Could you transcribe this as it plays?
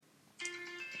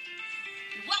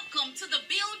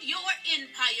your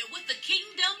empire with the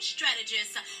Kingdom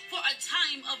Strategist for a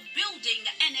time of building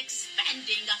and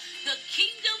expanding the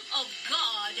kingdom of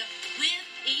God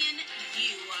within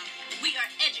you. We are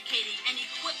educating and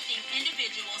equipping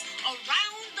individuals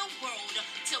around the world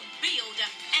to build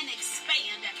and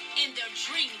expand in their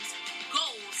dreams,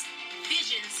 goals,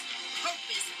 visions,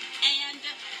 purpose, and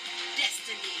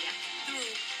destiny through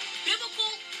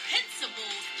biblical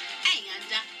principles and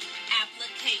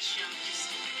applications.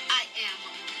 I am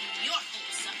your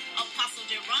host, Apostle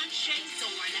Deronche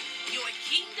Zorn, your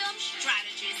Kingdom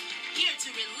Strategist, here to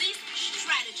release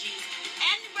strategies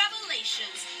and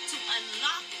revelations to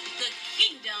unlock the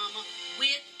kingdom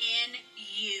within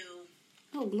you.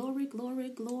 Oh, glory, glory,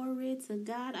 glory to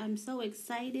God. I'm so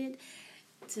excited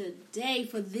today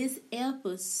for this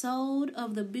episode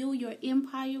of the Build Your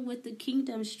Empire with the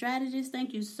Kingdom Strategist.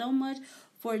 Thank you so much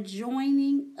for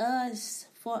joining us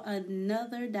for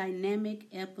another dynamic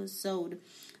episode.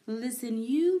 Listen,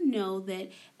 you know that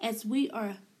as we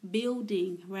are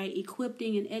building, right,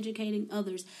 equipping and educating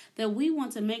others, that we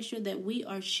want to make sure that we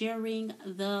are sharing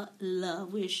the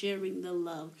love. We're sharing the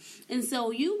love. And so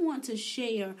you want to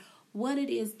share what it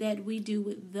is that we do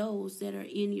with those that are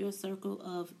in your circle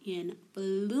of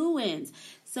influence.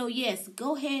 So yes,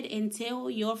 go ahead and tell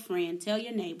your friend, tell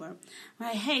your neighbor,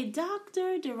 right? Hey,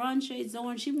 Dr. Deronche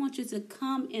Zorn, she wants you to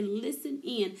come and listen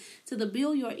in to the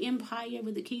Build Your Empire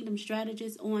with the Kingdom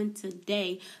Strategist on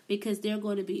today, because they're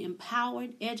going to be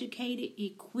empowered, educated,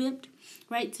 equipped,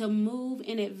 right, to move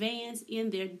and advance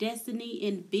in their destiny,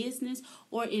 in business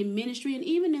or in ministry, and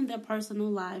even in their personal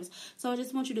lives. So I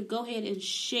just want you to go ahead and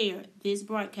share this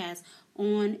broadcast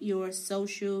on your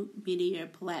social media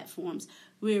platforms.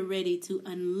 We're ready to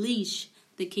unleash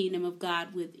the kingdom of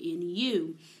God within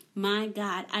you. My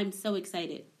God, I'm so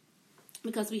excited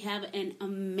because we have an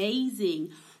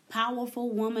amazing,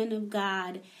 powerful woman of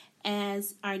God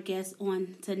as our guest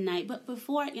on tonight. But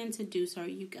before I introduce her,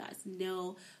 you guys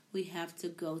know we have to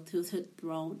go to the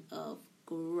throne of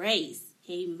grace.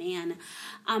 Amen.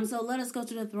 So let us go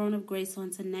to the throne of grace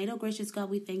on tonight. Oh, gracious God,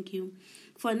 we thank you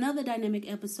for another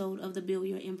dynamic episode of the Build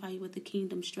Your Empire with the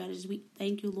Kingdom Strategist. We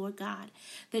thank you, Lord God,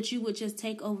 that you would just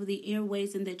take over the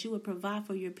airways and that you would provide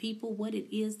for your people what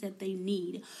it is that they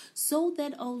need, so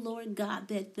that, oh Lord God,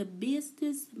 that the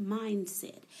business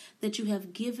mindset that you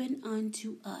have given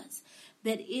unto us,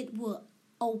 that it will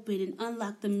open and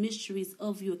unlock the mysteries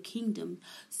of your kingdom,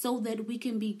 so that we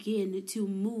can begin to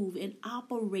move and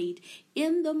operate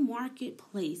in the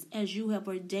marketplace as you have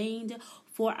ordained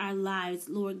for our lives.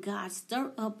 Lord God,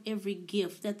 stir up every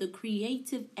gift, that the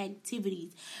creative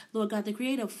activities, Lord God, the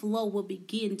creative flow will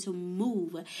begin to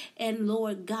move. And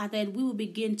Lord God, that we will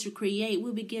begin to create,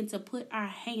 we'll begin to put our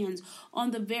hands on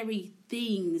the very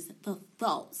things, the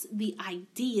thoughts, the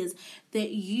ideas that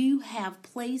you have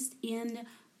placed in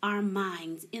our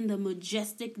minds. In the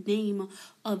majestic name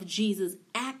of Jesus,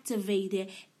 activate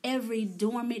every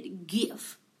dormant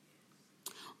gift,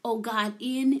 oh God,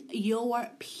 in your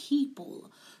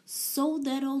people, so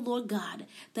that, oh Lord God,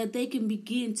 that they can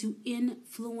begin to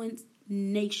influence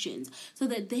nations, so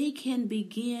that they can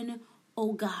begin,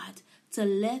 oh God, to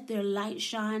let their light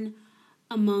shine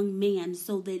among men,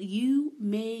 so that you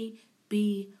may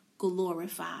be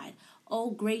glorified.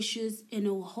 Oh gracious and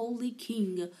oh holy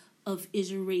King of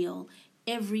Israel,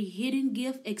 every hidden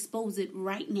gift, expose it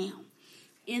right now.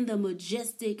 In the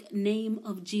majestic name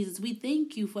of Jesus, we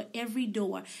thank you for every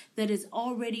door that is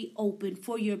already open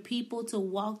for your people to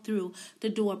walk through. The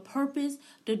door of purpose,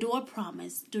 the door of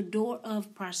promise, the door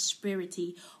of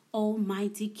prosperity.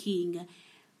 Almighty King,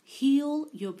 heal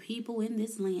your people in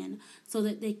this land so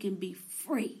that they can be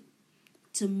free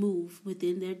to move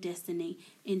within their destiny.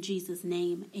 In Jesus'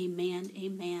 name, amen,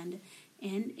 amen,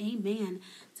 and amen.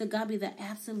 To God be the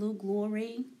absolute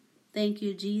glory. Thank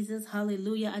you, Jesus.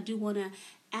 Hallelujah. I do want to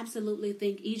absolutely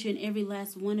thank each and every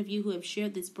last one of you who have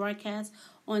shared this broadcast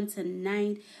on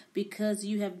tonight, because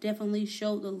you have definitely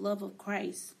showed the love of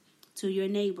Christ to your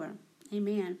neighbor.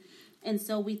 Amen. And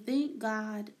so we thank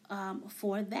God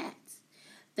for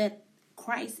that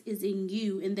Christ is in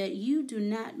you, and that you do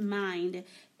not mind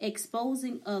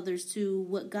exposing others to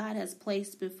what God has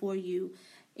placed before you.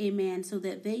 Amen. So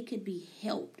that they could be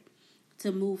helped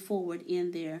to move forward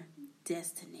in their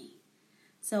destiny.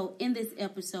 So in this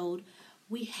episode,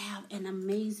 we have an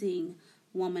amazing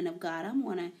woman of God. I'm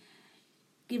going to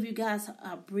give you guys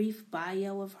a brief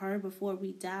bio of her before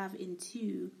we dive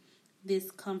into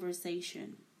this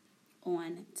conversation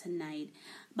on tonight.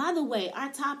 By the way,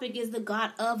 our topic is the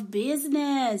God of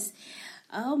business.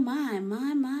 Oh, my.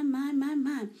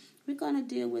 We're going to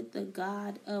deal with the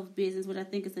God of business, which I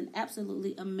think is an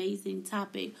absolutely amazing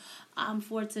topic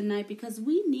for tonight, because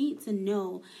we need to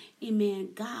know, amen,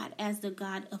 God as the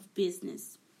God of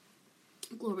business.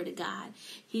 Glory to God.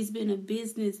 He's been a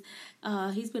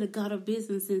God of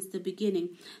business since the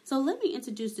beginning. So let me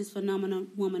introduce this phenomenal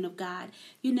woman of God.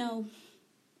 You know,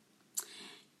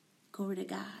 glory to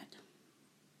God.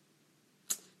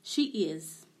 She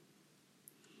is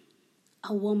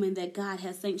a woman that God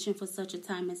has sanctioned for such a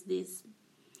time as this.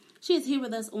 She is here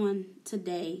with us on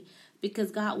today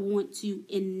because God wants to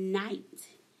ignite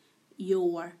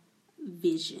your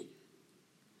vision.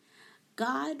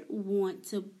 God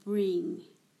wants to bring,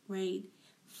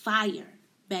 fire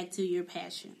back to your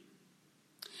passion.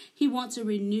 He wants to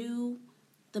renew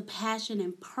the passion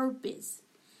and purpose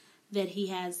that He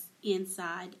has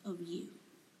inside of you.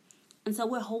 And so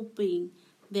we're hoping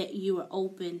that you are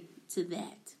open to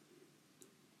that.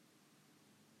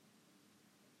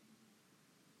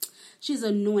 She's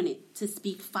anointed to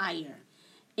speak fire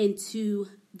into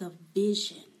the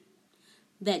vision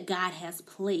that God has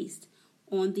placed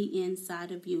on the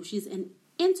inside of you. She's an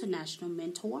international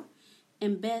mentor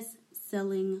and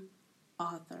best-selling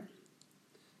author.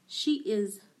 She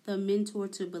is the mentor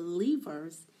to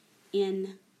believers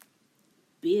in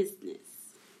business.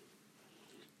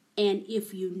 And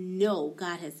if you know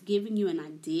God has given you an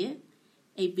idea,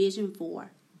 a vision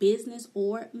for business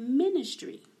or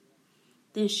ministry,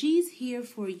 then she's here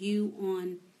for you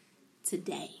on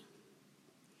today.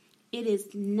 It is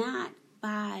not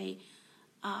by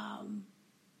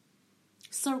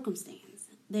circumstance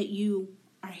that you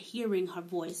are hearing her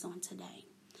voice on today.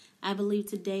 I believe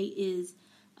today is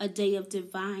a day of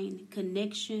divine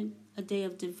connection, a day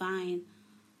of divine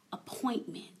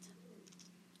appointment,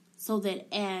 so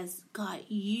that as God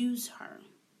used her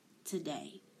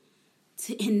today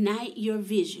to ignite your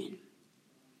vision,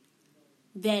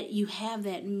 that you have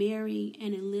that Mary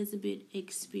and Elizabeth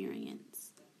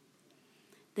experience.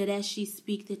 That as she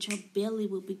speaks, that your belly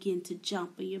will begin to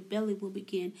jump and your belly will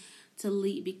begin to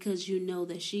leap, because you know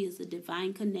that she is a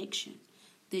divine connection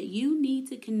that you need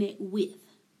to connect with,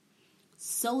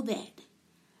 so that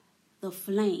the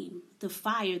flame, the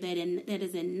fire that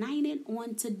is ignited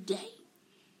on today,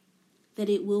 that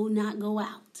it will not go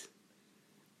out.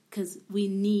 Because we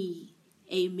need,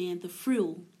 amen, the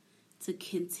fuel to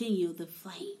continue the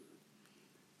flame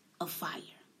of fire.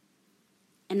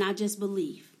 And I just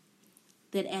believe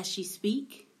that as she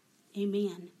speak,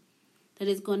 amen, that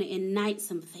it's going to ignite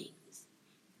some things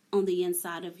on the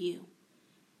inside of you.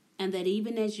 And that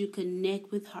even as you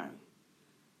connect with her,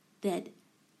 that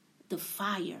the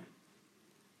fire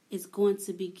is going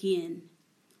to begin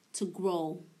to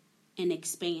grow and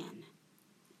expand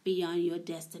beyond your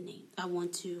destiny. I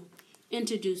want to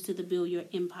introduce to the Build Your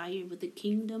Empire with the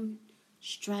Kingdom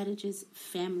Strategist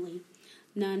family,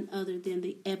 none other than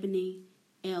the Eboni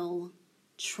L.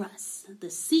 Truss, the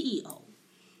CEO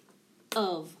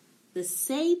of the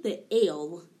Say the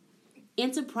L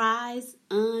Enterprise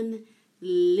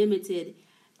Unlimited.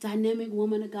 Dynamic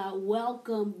woman of God,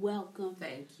 welcome.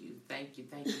 Thank you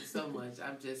so much.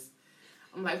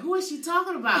 I'm like, who is she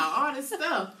talking about? All this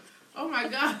stuff. Oh my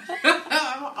God.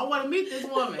 I want to meet this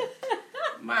woman.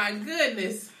 My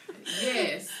goodness.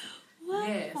 Yes. Wow.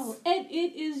 Yes. And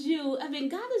it is you. I mean,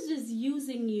 God is just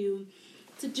using you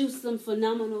to do some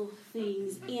phenomenal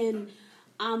things in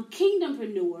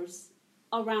kingdompreneurs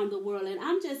around the world. And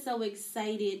I'm just so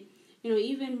excited,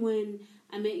 even when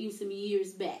I met you some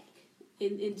years back.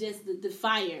 And just the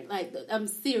fire, I'm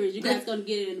serious. You guys gonna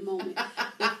get it in a moment.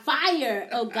 The fire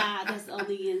of God that's on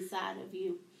the inside of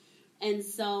you, and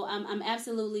so I'm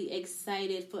absolutely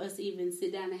excited for us to even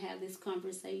sit down and have this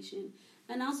conversation,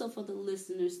 and also for the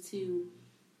listeners to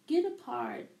get a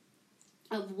part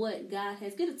of what God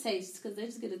has. Get a taste, because they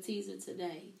just get a teaser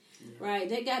today, right?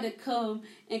 They got to come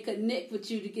and connect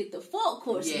with you to get the full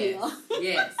course meal.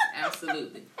 Yes,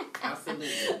 absolutely.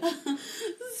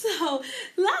 So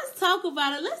let's talk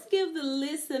about it. Let's give the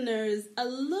listeners let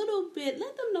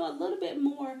them know a little bit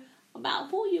more about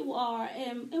who you are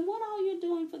and what all you're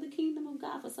doing for the kingdom of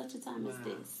God for such a time as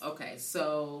this. Okay,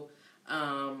 so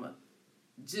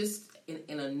just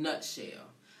in a nutshell,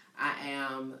 I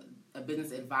am a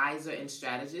business advisor and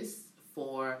strategist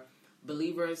for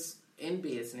believers in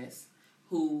business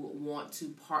who want to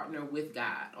partner with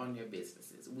God on their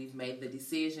businesses. We've made the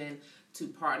decision to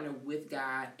partner with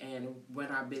God and run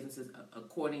our businesses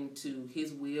according to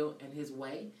His will and His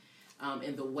way,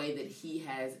 in the way that He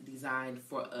has designed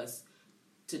for us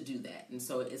to do that. And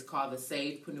so it's called the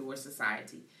Savepreneur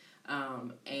Society.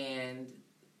 And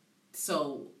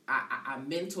so I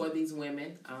mentor these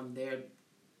women. They're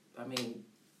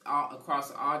all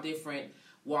across all different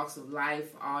walks of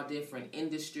life, all different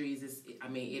industries.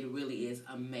 It really is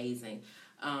amazing.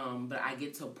 But I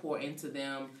get to pour into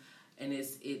them, and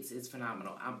it's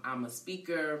phenomenal. I'm a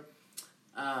speaker,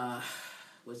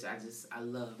 which I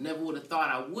love. Never would have thought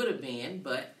I would have been,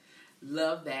 but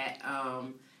love that.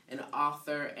 An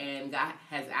author, and God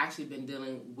has actually been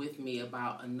dealing with me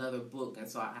about another book, and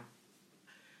so I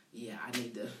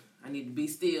need to be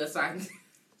still so I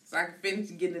can finish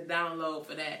getting the download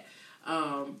for that.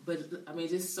 But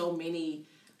just so many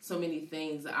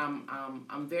things.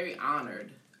 I'm very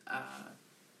honored.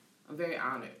 I'm very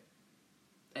honored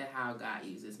at how God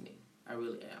uses me. I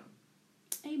really am.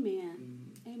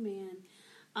 Amen. Mm-hmm.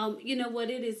 Amen. You know what?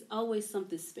 It is always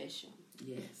something special.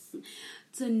 Yes.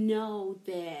 To know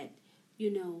that,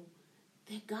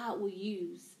 that God will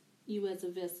use you as a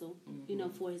vessel, mm-hmm.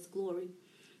 For His glory.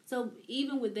 So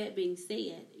even with that being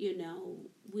said,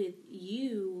 with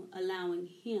you allowing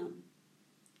Him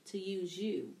to use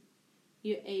you,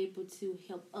 you're able to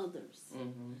help others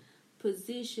mm-hmm.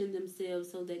 position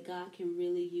themselves so that God can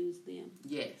really use them.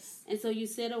 Yes. And so you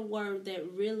said a word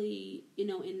that really, in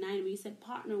 9, you said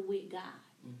partner with God.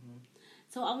 Mm-hmm.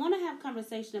 So I want to have a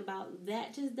conversation about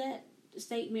that, just that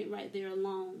statement right there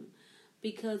alone,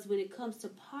 because when it comes to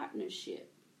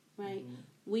partnership, right, mm-hmm.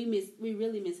 we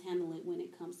really mishandle it when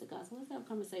it comes to God. So let's have a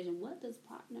conversation. What does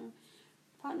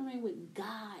partnering with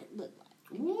God look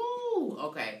like? Woo!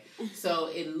 Okay. So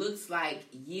it looks like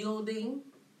yielding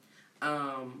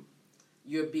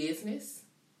your business,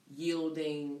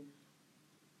 yielding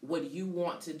what you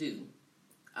want to do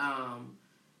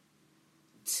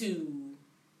to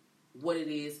what it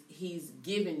is He's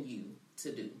given you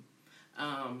to do.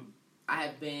 I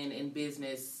have been in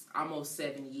business almost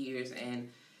 7 years, and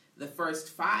the first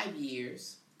 5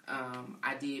 years,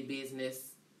 I did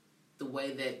business the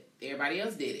way that everybody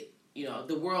else did it.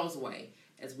 The world's way,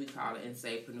 as we call it in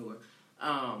Sapreneur.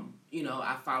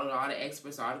 I followed all the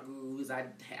experts, all the gurus. I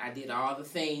did all the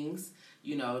things,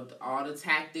 all the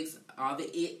tactics, all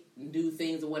the do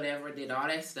things or whatever, did all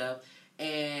that stuff.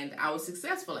 And I was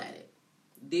successful at it.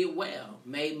 Did well.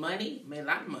 Made money, made a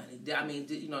lot of money.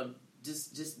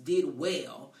 Just did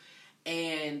well.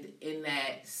 And in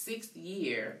that 6th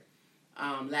year,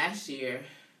 last year,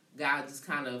 God just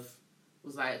kind of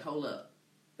was like, hold up.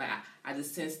 Like, I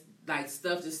just sensed like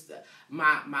stuff, just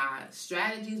my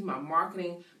strategies, my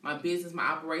marketing, my business, my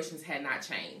operations had not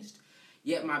changed.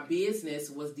 Yet my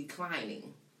business was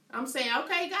declining. I'm saying,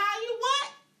 okay, God, you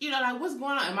what? Like, what's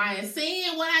going on? Am I in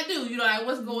sin? What I do? Like,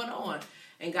 what's going on?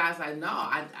 And God's like, no,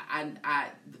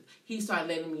 He started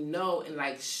letting me know and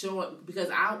like showing, because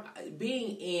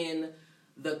being in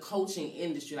the coaching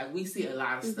industry, like we see a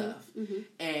lot of stuff mm-hmm.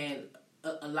 and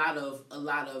a lot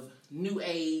of new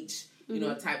age,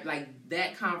 mm-hmm. Type, like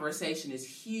that conversation is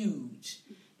huge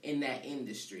in that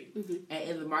industry mm-hmm. and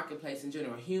in the marketplace in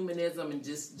general. Humanism and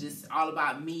just all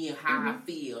about me and how mm-hmm. I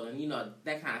feel and,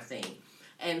 that kind of thing.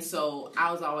 And so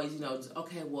I was always,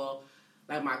 okay, well,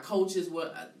 like my coaches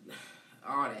were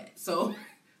all that. So,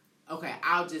 okay,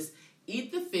 I'll just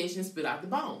eat the fish and spit out the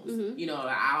bones.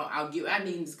 Mm-hmm. I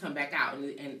need to come back out.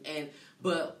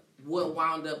 But what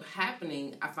wound up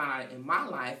happening, I found out in my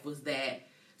life, was that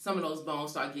some of those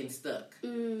bones started getting stuck.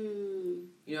 Mm.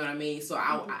 You know what I mean? So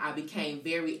I became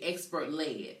very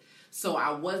expert-led. So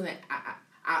I wasn't,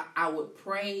 I would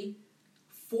pray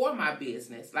for my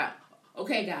business. Like,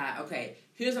 okay, God, okay,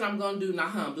 here's what I'm going to do.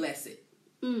 Now, bless it.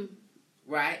 Mm.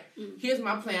 Right? Mm. Here's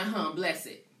my plan, bless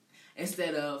it.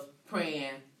 Instead of praying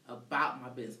about my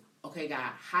business. Okay,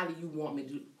 God, how do you want me to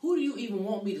do? Who do you even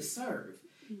want me to serve?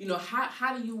 Mm.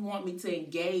 How do you want me to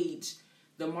engage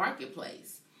the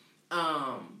marketplace?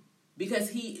 Because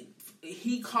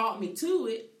he called me to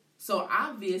it, so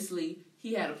obviously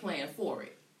he had a plan for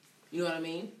it. You know what I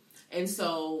mean? And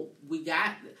so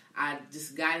I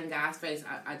just got in God's face.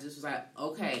 I just was like,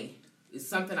 okay, it's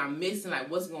something I'm missing, like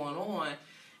what's going on?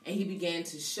 And He began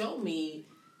to show me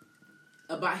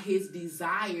about His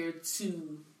desire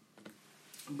to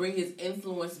bring His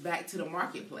influence back to the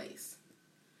marketplace.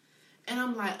 And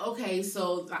I'm like, okay,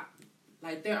 so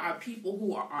like there are people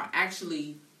who are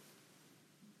actually,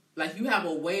 like, you have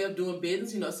a way of doing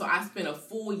business, so I spent a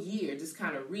full year just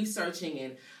kind of researching,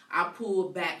 and I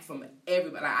pulled back from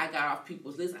everybody. Like, I got off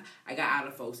people's lists. I got out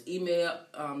of folks' email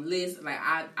lists. Like,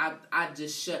 I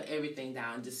just shut everything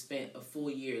down, just spent a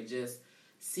full year just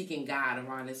seeking God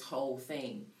around this whole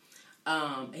thing.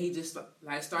 He just,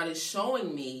 like, started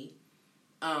showing me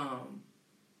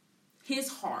His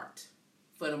heart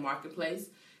for the marketplace,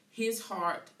 His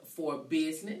heart for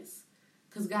business,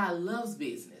 because God loves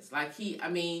business. Like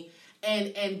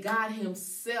and God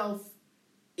Himself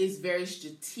is very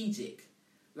strategic.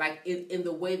 Like in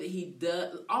the way that he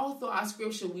does, all throughout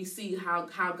scripture, we see how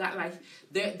God, like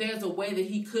there's a way that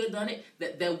he could have done it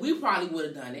that we probably would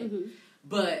have done it,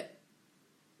 but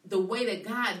the way that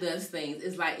God does things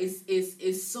is like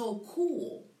it's so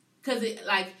cool because it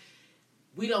like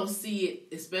we don't see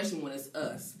it, especially when it's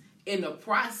us in the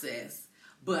process.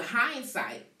 But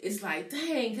hindsight, it's like,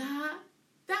 dang God,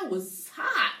 that was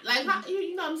hot. Like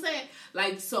you know what I'm saying?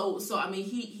 Like so I mean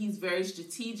he's very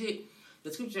strategic.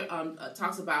 The scripture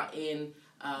talks about in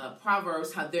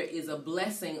Proverbs how there is a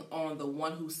blessing on the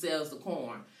one who sells the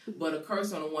corn, but a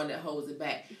curse on the one that holds it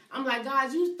back. I'm like,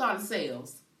 God, you thought of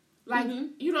sales. Like,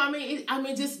 you know what I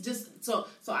mean? Just so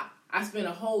I spent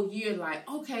a whole year like,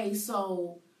 okay,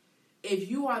 so if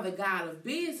you are the God of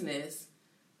business,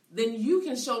 then you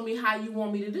can show me how you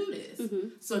want me to do this.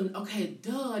 So, okay,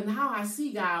 now I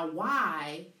see, God,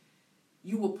 why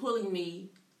you were pulling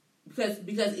me.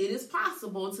 Because it is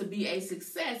possible to be a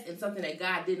success in something that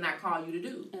God did not call you to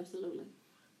do. Absolutely.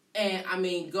 And I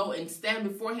mean, go and stand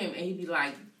before him and he'd be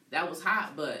like, that was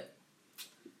hot, but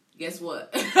guess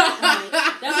what? Right.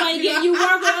 That's why you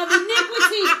worker of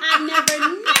iniquity. I never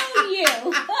knew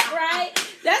you. Right?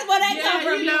 That's where that come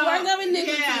from. You worker of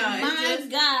iniquity. My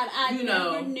God, I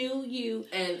never knew you.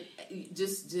 And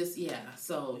just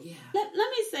so let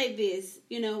me say this,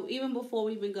 even before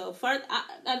we even go first,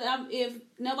 if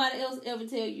nobody else ever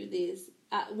tell you this,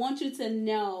 I want you to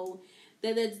know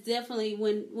that it's definitely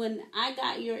when I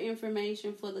got your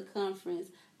information for the conference,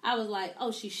 I was like,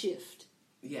 oh, she shift.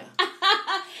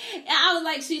 I was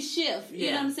like, she shift.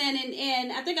 You know what I'm saying?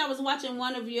 And I think I was watching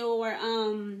one of your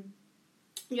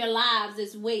lives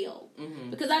as well,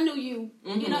 because I knew you,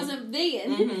 you know,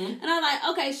 then, and I was like,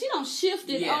 okay, she don't shift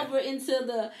it over into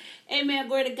the amen,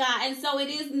 glory to God, and so it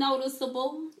is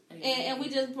noticeable, and we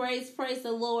just praise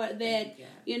the Lord that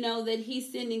that He's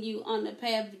sending you on the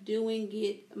path of doing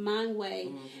it my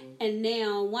way, and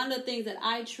now one of the things that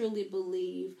I truly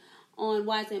believe on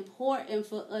why it's important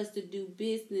for us to do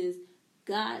business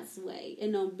God's way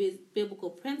and on biblical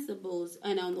principles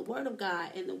and on the Word of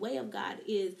God and the way of God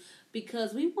is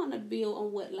because we want to build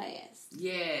on what lasts.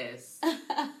 Yes.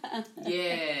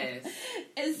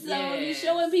 And so you're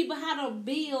showing people how to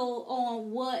build on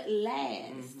what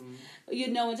lasts.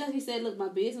 And just he said, look, my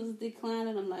business is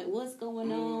declining. I'm like, what's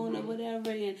going on or whatever?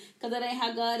 And because that ain't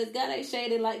how God is. God ain't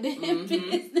shaded like that in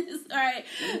business, right?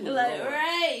 Ooh, like, Lord.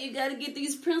 right, you got to get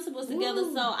these principles together.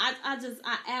 So I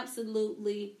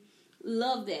absolutely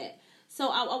love that. So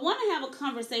I want to have a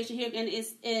conversation here, and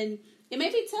it may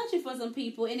be touching for some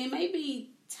people, and it may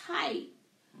be tight,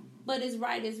 but it's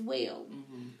right as well.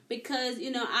 Because,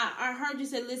 I heard you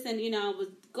say, listen, I was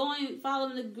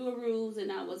following the gurus, and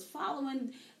I was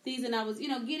following these, and I was,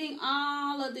 getting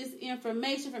all of this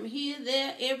information from here,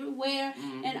 there, everywhere,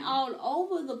 and all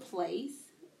over the place,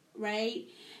 right?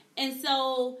 And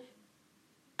so,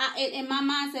 in my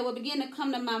mindset, what began to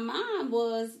come to my mind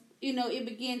was, it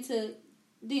began to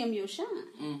dim your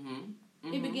shine.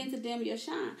 It began to dim your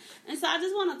shine. And so I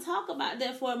just want to talk about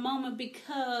that for a moment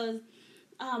because,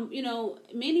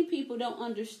 many people don't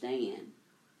understand,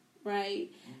 right?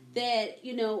 That,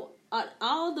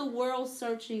 all the world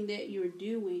searching that you're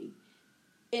doing,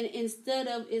 and instead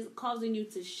of is causing you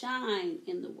to shine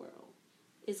in the world,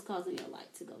 it's causing your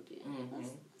light to go dim.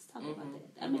 Let's talk about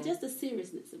that. I mean, just the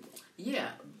seriousness of it. Yeah.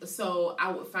 So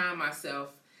I would find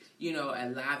myself,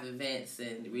 at live events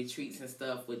and retreats and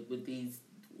stuff with these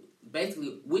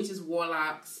basically witches,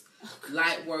 warlocks,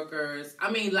 light workers.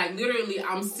 I mean, like literally,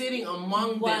 I'm sitting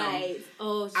among them.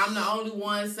 I'm the only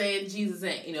one saying Jesus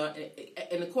ain't,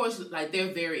 and of course, like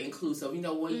they're very inclusive.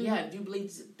 If you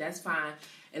believe that's fine.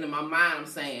 And in my mind, I'm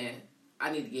saying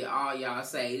I need to get all y'all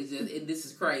saved. This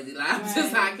is crazy. Like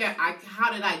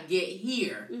how did I get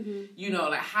here?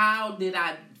 Like how did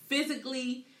I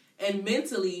physically and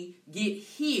mentally get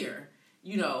here?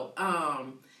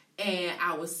 And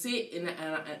I would sit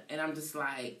and I'm just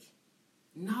like,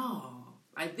 no,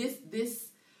 like this.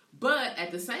 But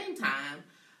at the same time,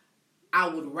 I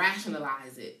would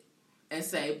rationalize it and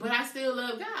say, but I still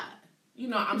love God.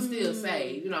 I'm still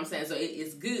saved. You know what I'm saying? So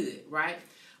it's good, right?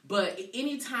 But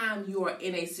anytime you are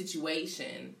in a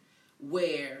situation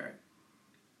where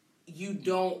you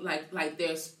don't like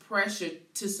there's pressure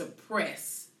to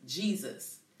suppress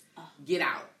Jesus, get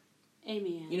out.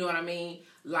 Amen. You know what I mean?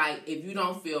 Like, if you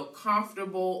don't feel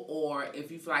comfortable or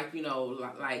if you feel like,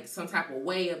 like some type of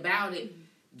way about it,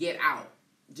 get out.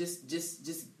 Just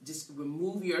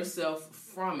remove yourself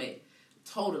from it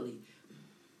totally.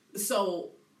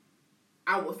 So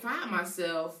I would find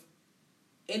myself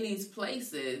in these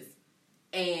places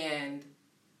and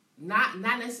not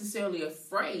necessarily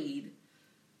afraid,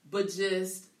 but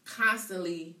just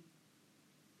constantly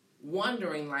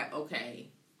wondering, like, okay,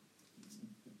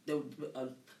 the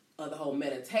whole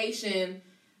meditation,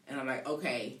 and I'm like,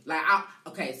 okay,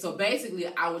 so basically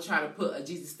I would try to put a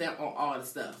Jesus stamp on all the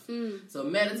stuff. So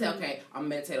meditate, okay, I'm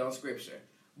meditating on scripture.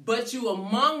 But you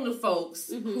among the folks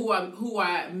who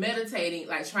are meditating,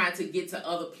 like trying to get to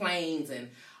other planes and,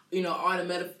 all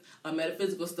the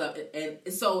metaphysical stuff. And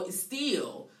so it's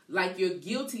still like you're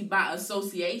guilty by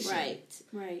association.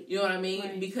 Right. You know what I mean?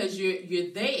 Right. Because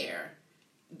you're there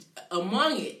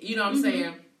among it. You know what I'm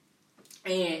saying?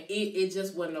 And it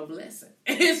just wasn't a blessing.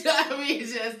 You know what I mean?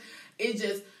 It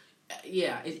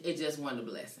just wasn't a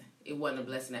blessing. It wasn't a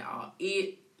blessing at all.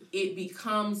 It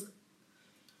becomes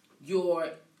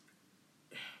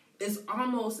it's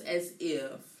almost as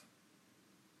if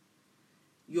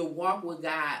your walk with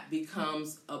God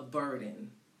becomes a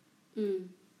burden.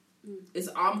 It's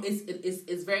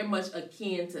very much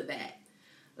akin to that.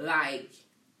 Like,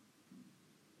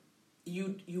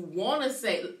 you want to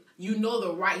say,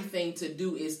 the right thing to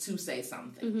do is to say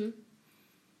something.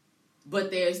 But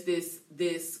there's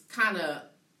this kind of,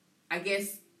 I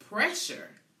guess, pressure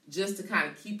just to kind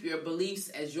of keep your beliefs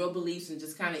as your beliefs, and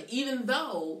just kind of, even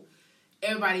though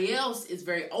everybody else is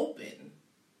very open,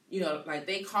 like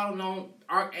they calling on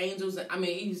archangels. I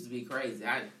mean, it used to be crazy.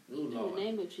 Lord. In the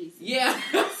name of Jesus. Yeah.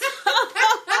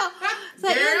 So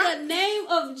in the name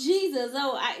of Jesus,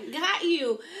 I got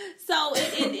you. So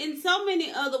in so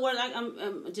many other words, like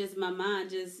I'm just, my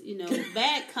mind just,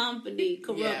 bad company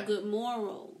corrupt good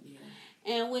morals.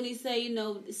 And when he say,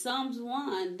 Psalms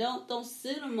 1, don't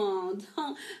sit among,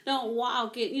 don't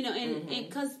walk it, and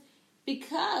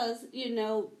because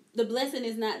the blessing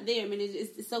is not there. I mean,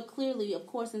 it's so clearly, of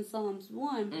course, in Psalms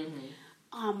 1,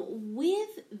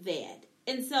 with that.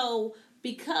 And so,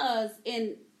 because,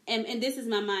 and this is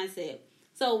my mindset.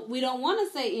 So, we don't want to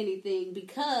say anything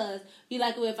because you're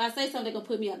like, well, if I say something, they're going to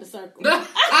put me out the circle. I'm going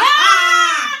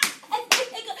to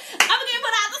get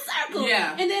put out the circle.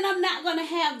 Yeah. And then I'm not going to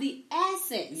have the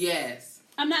assets. Yes.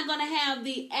 I'm not going to have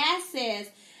the access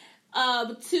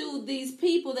to these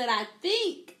people that I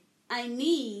think I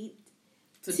need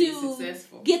to be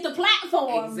successful, get the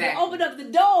platform, exactly. to open up the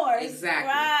doors, exactly.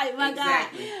 Right, my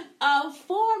exactly. God,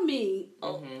 for me,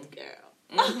 girl,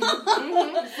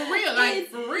 for real,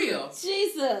 for real,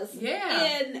 Jesus,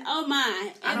 yeah, and oh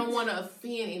my, I don't want to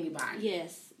offend anybody,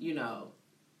 yes,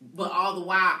 but all the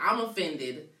while I'm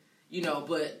offended,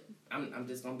 but I'm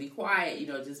just gonna be quiet,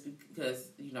 just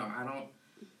because I don't,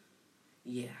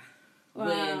 yeah,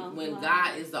 when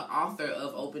God is the author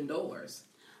of open doors.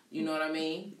 You know what I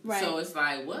mean? Right. So it's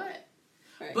like, what?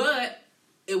 Right. But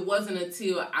it wasn't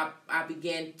until I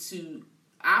began to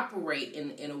operate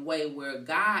in a way where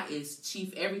God is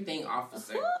chief everything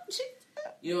officer.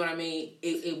 You know what I mean?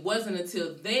 It wasn't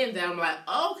until then that I'm like,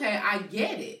 okay, I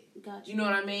get it. Gotcha. You know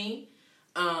what I mean?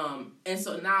 And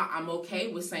so now I'm okay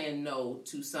with saying no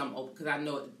to some, because I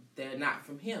know they're not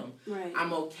from him. Right.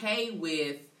 I'm okay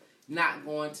with not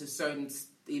going to certain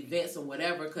events or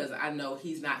whatever, because I know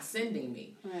he's not sending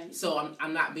me. Right. So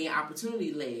I'm not being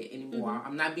opportunity led anymore.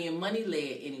 I'm not being money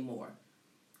led anymore.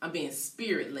 I'm being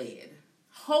spirit led.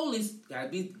 Gotta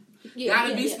be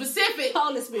specific.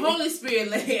 Holy Spirit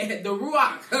led. The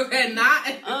Ruach. Okay, not.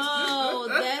 Oh,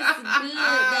 that's good.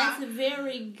 That's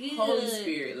very good. Holy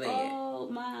Spirit led. Oh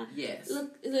my. Yes.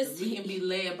 Look, we can be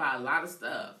led by a lot of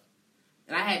stuff.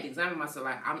 And I had to examine myself.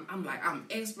 Like I'm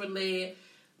expert led,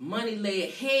 money led,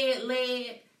 head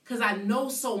led, because I know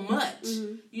so much.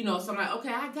 So I'm like,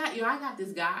 okay, I got you. I got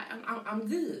this guy. I'm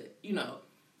good.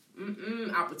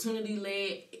 Opportunity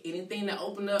led. Anything that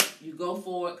open up, you go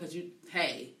for it, because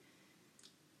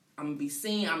I'm gonna be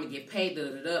seen. I'm gonna get paid.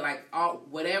 Like all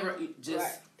whatever.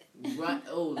 Just run.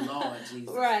 Oh Lord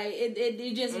Jesus. Right.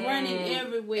 It just running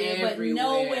everywhere, but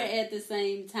nowhere at the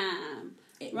same time.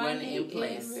 Running in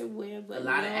place. Everywhere, but a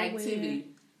lot of activity,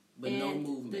 but no at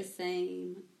movement. the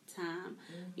same time.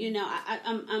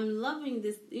 I'm loving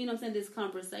this. I'm saying, this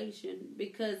conversation,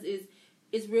 because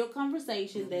it's real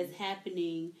conversation that's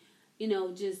happening.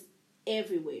 Just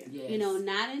everywhere. Yes.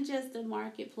 Not in just the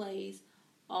marketplace,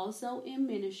 also in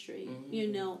ministry.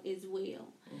 As well.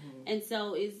 And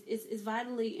so it's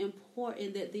vitally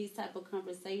important that these type of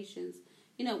conversations,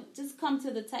 just come to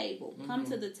the table. Come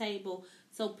to the table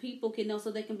so people can know,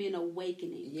 so there can be an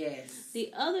awakening. Yes.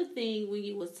 The other thing, when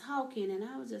you was talking, and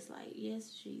I was just like, yes,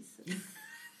 Jesus.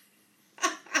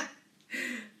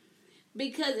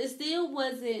 Because it still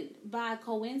wasn't by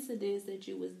coincidence that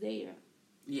you was there.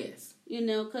 Yes.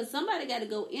 Because somebody got to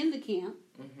go in the camp,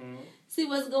 see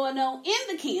what's going on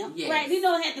in the camp, yes. right?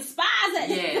 Had the spies at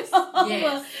yes.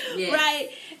 over, yes. right?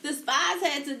 the spies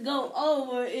had to go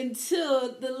over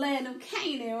into the land of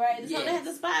Canaan, right? So they had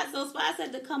the spies. So spies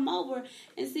had to come over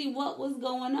and see what was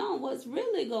going on, what's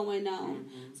really going on,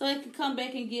 so they could come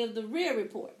back and give the real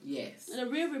report. Yes, the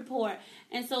real report,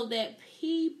 and so that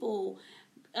people,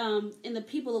 and the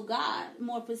people of God,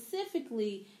 more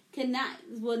specifically,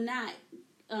 will not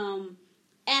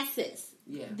access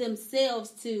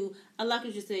themselves to, like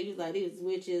you just said, you like these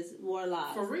witches,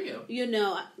 warlocks. For real.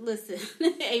 Listen,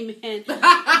 amen. Thank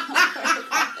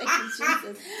you,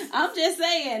 Jesus. I'm just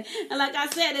saying, and like I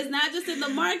said, it's not just in the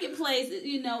marketplace,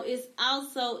 it's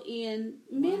also in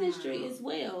ministry as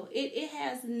well. It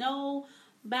has no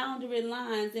boundary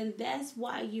lines, and that's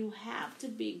why you have to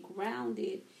be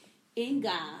grounded in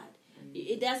God.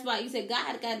 That's why you said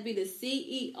God got to be the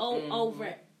CEO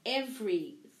over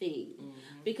everything.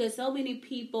 Because so many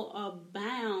people are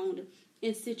bound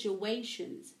in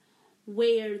situations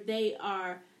where they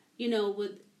are,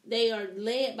 they are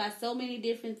led by so many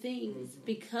different things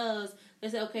because they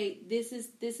say, okay, this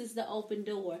is the open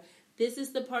door. This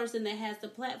is the person that has the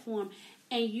platform.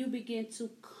 And you begin to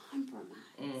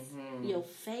compromise your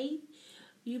faith.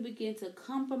 You begin to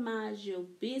compromise your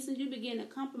business. You begin to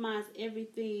compromise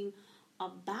everything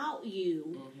about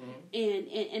you.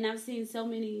 And I've seen so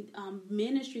many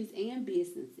ministries and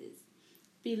businesses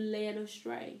be led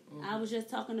astray. I was just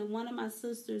talking to one of my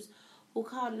sisters who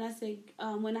called, and I said,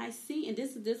 when I see, and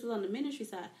this was on the ministry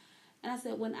side, and I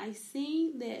said, when I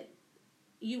seen that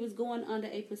you was going under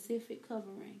a Pacific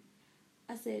covering,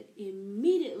 I said,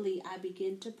 immediately I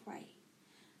began to pray.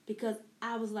 Because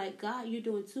I was like, God, you're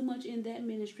doing too much in that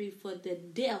ministry for the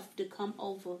deaf to come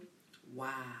over.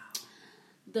 Wow.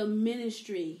 The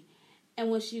ministry.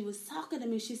 And when she was talking to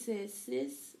me, she said,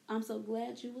 sis, I'm so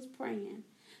glad you was praying.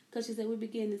 Because she said, we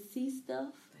began to see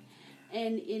stuff.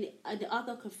 And the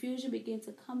other confusion began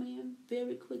to come in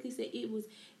very quickly. Said it was,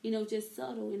 just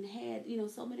subtle and had,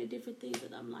 so many different things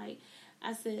that I'm like,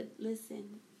 I said,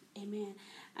 listen, amen.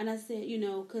 And I said,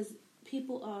 because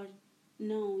people are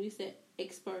known, you said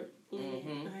expert led,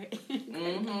 right?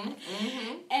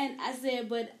 And I said,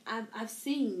 but I've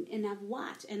seen and I've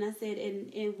watched, and I said,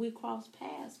 and we crossed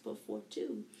paths before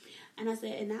too. And I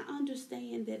said, and I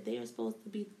understand that they are supposed to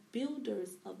be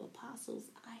builders of apostles.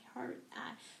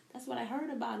 That's what I heard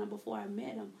about them before I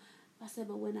met them. I said,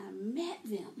 but when I met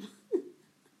them,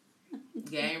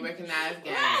 game recognized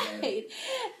game. Right.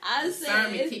 I said,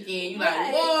 sermon kick in. You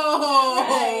like,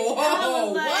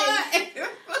 whoa, right. What?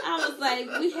 I was like,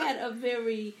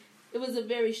 it was a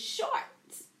very short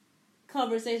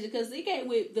conversation because he came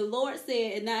with the Lord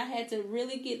said, and I had to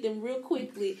really get them real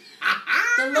quickly.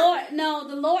 The Lord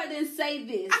didn't say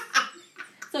this.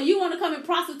 So you want to come and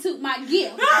prostitute my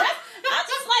gift? I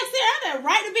just like said, I had to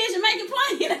write a vision, make it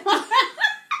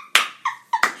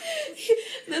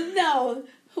plain. No,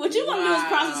 what you want to do is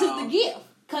prostitute the gift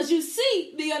because you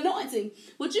see the anointing.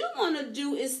 What you want to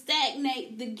do is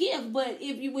stagnate the gift. But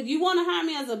if you want to hire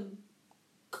me as a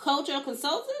coach or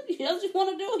consultant, that's what you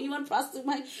want to do. You want to prostitute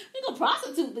you're going to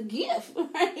prostitute the gift,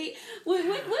 right? We're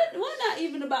not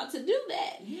even about to do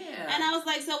that. Yeah. And I was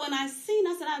like, so when I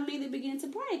said, I immediately began to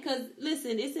pray. Because,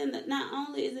 listen, it's not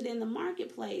only is it in the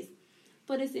marketplace,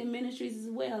 but it's in ministries as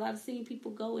well. I've seen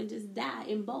people go and just die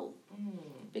in both.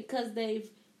 Because they're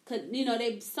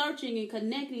searching and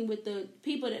connecting with the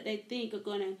people that they think are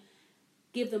going to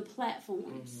give them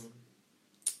platforms.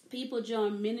 People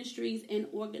join ministries and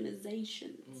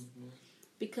organizations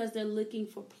because they're looking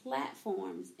for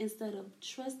platforms instead of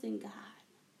trusting God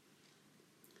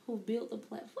who built the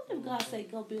platform. What if God say,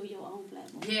 go build your own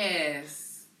platform?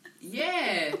 Yes.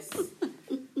 Yes.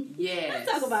 Yes.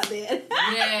 Let's talk about that.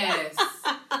 Yes.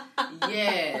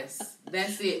 Yes.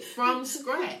 That's it. From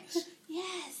scratch.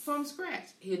 Yes. From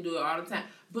scratch. He'll do it all the time.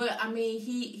 But,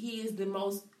 he is the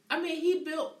most... he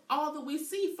built all that we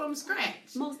see from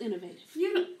scratch. Most innovative.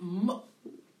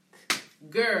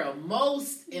 Girl,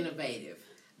 most innovative.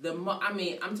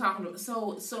 I'm talking about,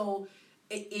 so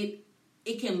it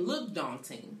can look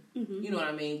daunting. You know what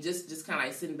I mean? Just kind of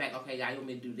like sitting back, okay, God, you want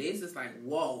me to do this? It's like,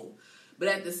 whoa. But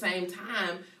at the same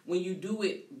time, when you do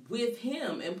it with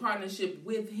him, in partnership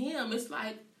with him, it's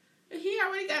like, he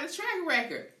already got a track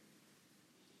record.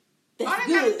 All I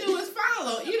got to do is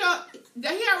follow. He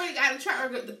already got a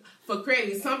track record for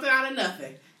creating something out of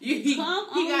nothing. He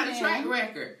got a track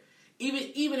record.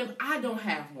 Even if I don't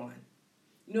have one.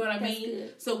 You know what I mean?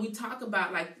 Good. So we talk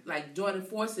about like joining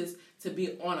forces to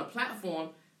be on a platform.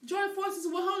 Join forces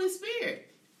with Holy Spirit.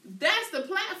 That's the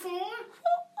platform.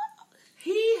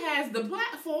 He has the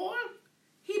platform.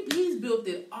 He's built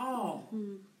it all.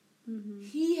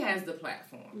 He has the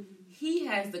platform. He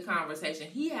has the conversation.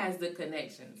 He has the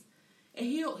connections. And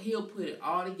he'll put it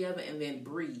all together and then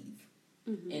breathe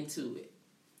into it.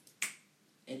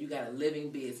 And you got a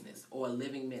living business or a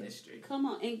living ministry. Come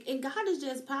on. And God is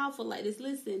just powerful like this.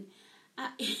 Listen,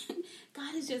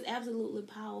 God is just absolutely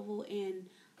powerful and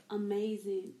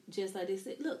amazing just like this.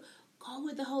 Look, go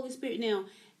with the Holy Spirit. Now,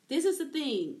 this is the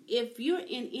thing. If you're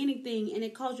in anything and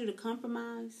it calls you to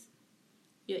compromise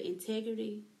your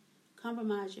integrity,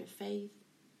 compromise your faith,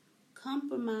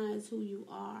 compromise who you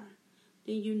are,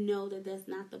 then you know that that's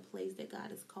not the place that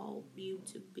God has called you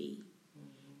to be.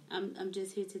 I'm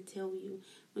just here to tell you.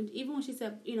 Even when she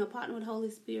said, partner with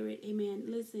Holy Spirit, amen,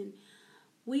 listen,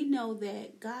 we know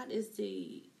that God is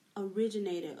the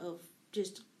originator of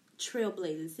just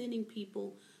trailblazing, sending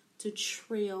people to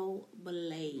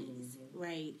trailblaze,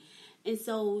 right? And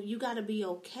so you got to be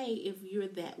okay if you're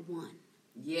that one.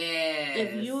 Yes.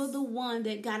 If you're the one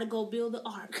that got to go build the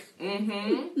ark.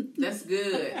 That's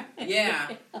good.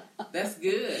 Yeah. That's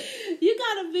good. You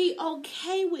got to be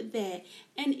okay with that.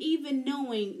 And even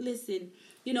knowing, listen,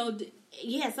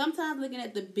 sometimes looking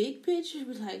at the big picture,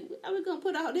 we're like, how are we going to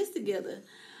put all this together?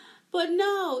 But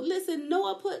no, listen,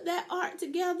 Noah put that ark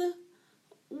together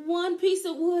one piece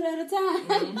of wood at a time.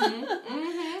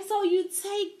 So you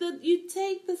take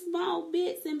the small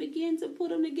bits and begin to put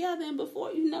them together, and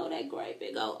before you know, that great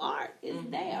big old ark is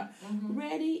there,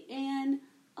 ready and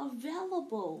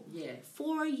available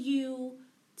for you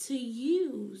to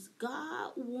use.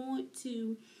 God wants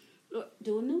to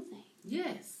do a new thing.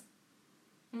 Yes.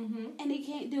 And He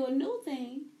can't do a new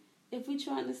thing if we're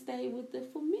trying to stay with the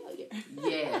familiar.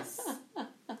 Yes.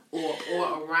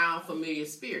 Or around familiar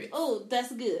spirits. Oh,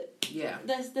 that's good. Yeah.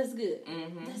 That's good.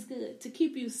 That's good. To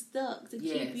keep you stuck, to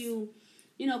keep you,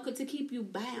 to keep you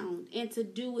bound, and to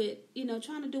do it,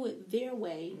 trying to do it their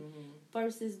way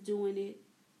versus doing it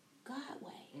God's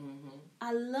way.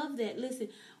 I love that. Listen,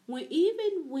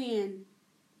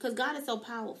 because God is so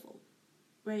powerful,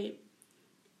 right?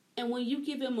 And when you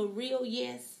give Him a real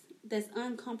yes that's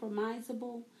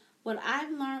uncompromisable, what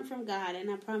I've learned from God,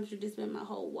 and I promise you this has been my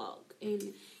whole walk,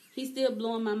 and He's still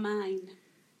blowing my mind.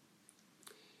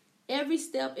 Every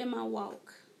step in my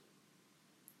walk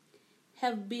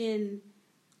have been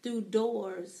through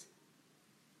doors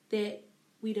that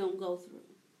we don't go through.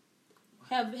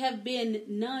 Have been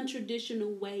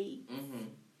non-traditional ways.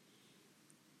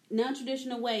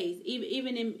 Non-traditional ways.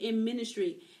 Even in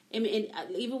ministry. And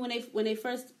even when she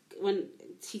first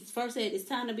said it's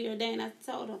time to be ordained, I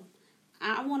told them,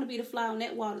 I want to be the fly on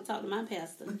that wall to talk to my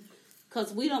pastor.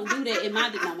 Because we don't do that in my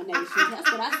denomination.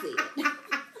 That's what I said.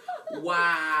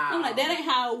 Wow. I'm like, that ain't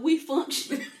how we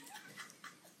function.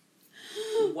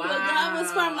 Wow. But God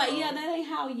was probably like, yeah, that ain't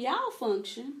how y'all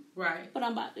function. Right. But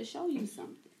I'm about to show you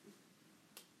something.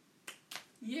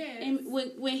 Yes. And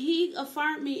when He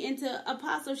affirmed me into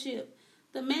apostleship,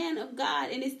 the man of God,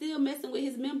 and it's still messing with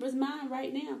his members' mind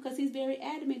right now because he's very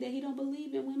adamant that he don't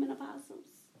believe in women apostles.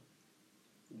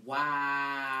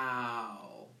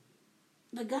 Wow.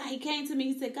 But God, he came to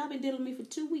me, he said, God been dealing with me for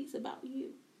 2 weeks about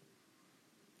you.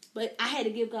 But I had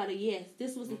to give God a yes.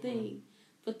 This was the thing.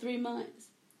 For 3 months.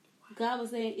 Wow. God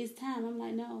was saying, it's time. I'm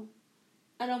like, no.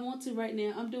 I don't want to right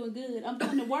now. I'm doing good. I'm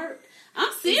doing the work.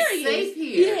 I'm serious. It's safe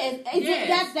here.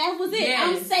 Yes. That was it. Yes.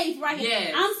 I'm safe right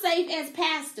here. I'm safe as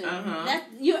pastor.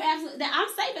 You're absolutely. I'm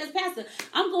safe as pastor.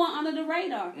 I'm going under the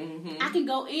radar. I can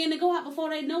go in and go out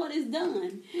before they know it is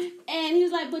done. And he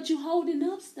was like, but you holding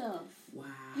up stuff. Wow.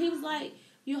 He was like,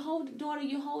 you're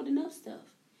holding up stuff.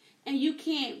 And you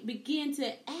can't begin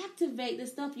to activate the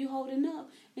stuff you're holding up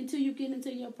until you get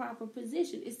into your proper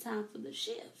position. It's time for the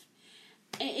shift.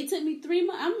 And it took me 3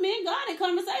 months. I'm in God in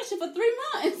conversation for 3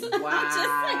 months. Wow. I'm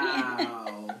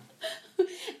just saying.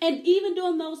 And even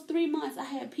during those 3 months, I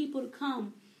had people to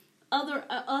come.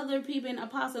 Other people in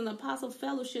apostle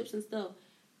fellowships and stuff.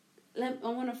 I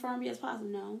want to affirm you as apostle.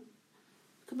 No.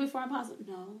 Could be affirm apostle.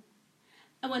 No.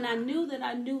 And when I knew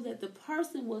that the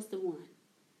person was the one.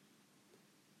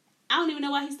 I don't even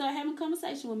know why he started having a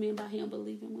conversation with me about him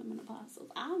believing women apostles.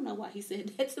 I don't know why he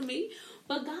said that to me.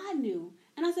 But God knew.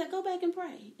 And I said, go back and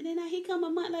pray. And then he come a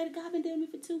month later, God been dealing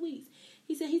with me for 2 weeks.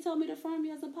 He said, he told me to affirm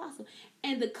you as apostle.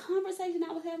 And the conversation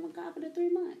I was having with God for the 3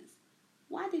 months,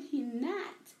 why did he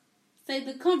not say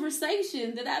the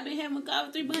conversation that I've been having with God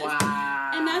for 3 months?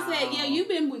 Wow. And I said, yeah, you've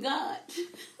been with God.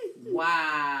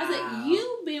 Wow. I said,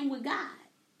 you've been with God.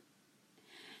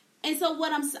 And so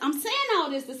what I'm saying all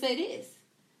this to say this,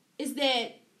 is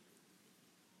that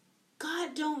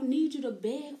God don't need you to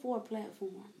beg for a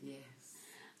platform. Yes.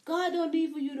 God don't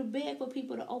need for you to beg for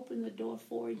people to open the door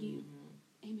for you.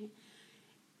 Amen.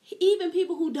 Even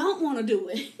people who don't want to do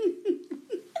it.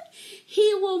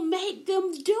 He will make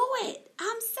them do it.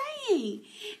 I'm saying,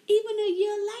 even a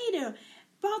year later,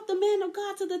 brought the man of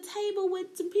God to the table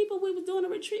with some people we was doing a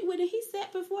retreat with, and he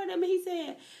sat before them and he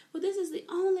said, well, this is the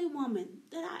only woman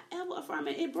that I ever affirmed.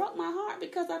 And it broke my heart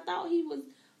because I thought he was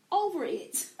over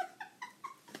it.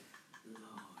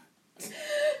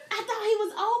 I thought he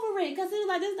was over it because he was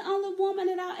like, this is the only woman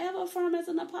that I'll ever affirm as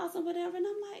an apostle, whatever. And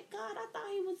I'm like, God, I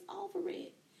thought he was over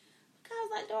it. I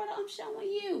was like, daughter, I'm showing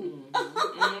you. I'm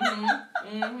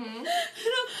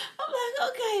like,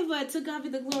 okay, but to God be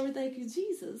the glory. Thank you,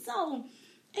 Jesus. So,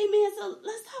 amen. So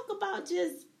let's talk about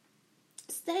just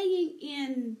staying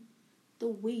in the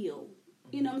will.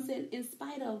 You know what I'm saying? In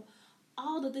spite of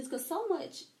all of this, because so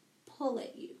much pull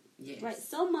at you. Yes. Right?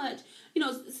 So much. You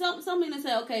know, some men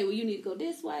say, okay, well, you need to go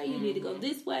this way. You need to go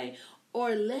this way.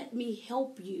 Or let me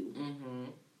help you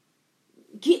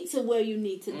get to where you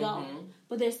need to go.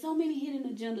 But there's so many hidden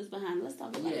agendas behind it. Let's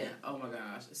talk about it. Oh my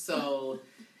gosh. So,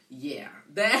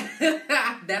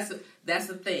 that's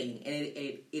a thing, and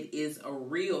it is a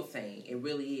real thing. It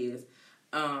really is.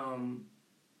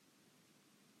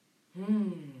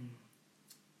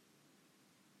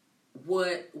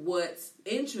 What's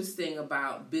interesting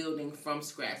about building from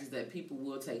scratch is that people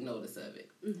will take notice of it,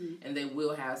 and they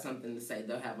will have something to say.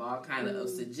 They'll have all kind of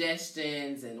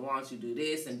suggestions and why don't you do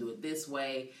this and do it this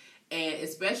way. And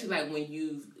especially like when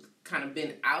you've kind of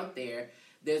been out there,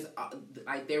 there's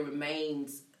like there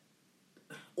remains,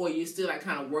 or you're still like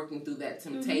kind of working through that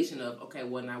temptation of, okay,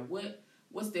 well now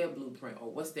what's their blueprint or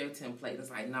what's their template? It's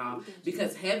like, nah,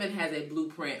 because heaven has a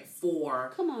blueprint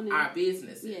for our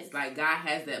businesses. Yes. Like God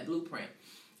has that blueprint.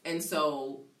 And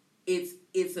so it's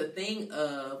a thing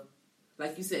of,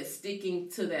 like you said, sticking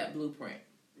to that blueprint.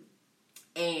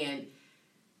 And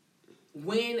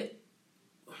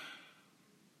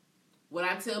what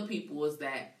I tell people is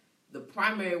that the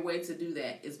primary way to do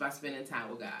that is by spending time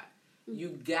with God. You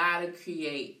gotta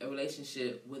create a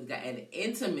relationship with God, an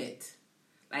intimate.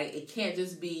 Like, it can't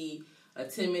just be a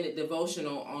 10-minute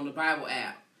devotional on the Bible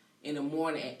app in the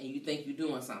morning and you think you're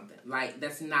doing something. Like,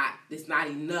 it's not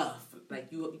enough.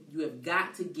 Like, you have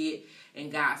got to get in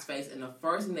God's face. And the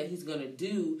first thing that he's going to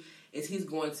do is he's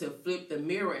going to flip the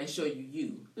mirror and show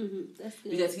you. That's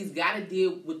good. Because he's got to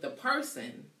deal with the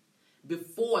person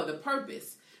before the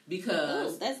purpose.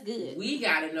 Because that's good. We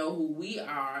got to know who we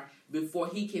are before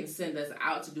he can send us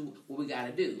out to do what we got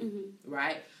to do.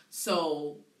 Right?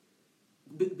 So,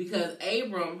 because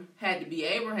Abram had to be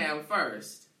Abraham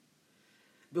first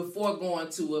before going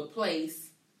to a place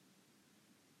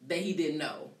that he didn't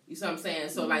know. You see what I'm saying?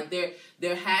 So like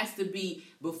there has to be,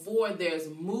 before there's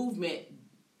movement,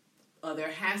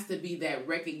 there has to be that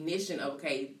recognition of,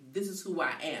 okay, this is who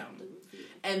I am.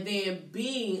 And then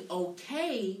being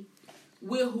okay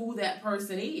with who that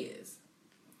person is.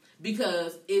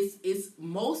 Because it's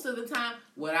most of the time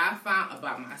what I found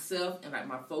about myself and like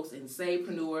my folks in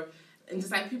Savepreneur, and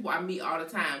just like people I meet all the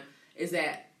time, is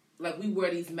that like we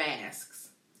wear these masks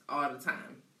all the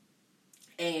time.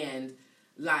 And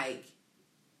like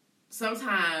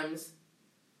sometimes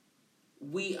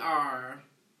we are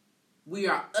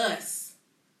us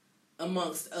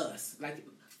amongst us. Like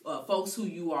folks who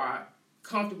you are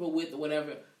comfortable with or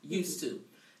whatever, used to.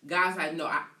 God's like, no,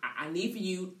 I need for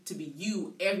you to be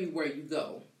you everywhere you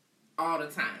go, all the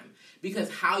time.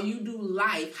 Because how you do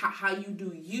life, how you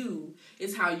do you,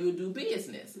 is how you do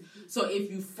business. So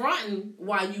if you fronting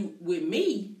while you with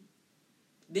me,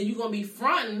 then you're going to be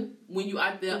fronting when you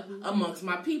out there amongst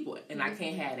my people. And I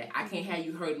can't have that. I can't have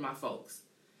you hurting my folks.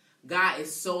 God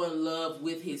is so in love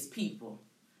with his people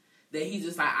that he's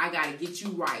just like, I got to get you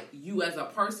right. You as a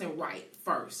person right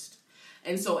first.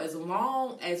 And so as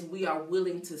long as we are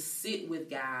willing to sit with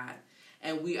God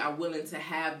and we are willing to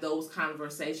have those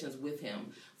conversations with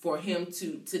him, for him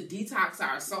to detox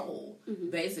our soul,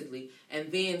 basically,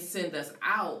 and then send us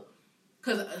out.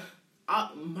 Because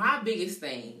my biggest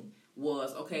thing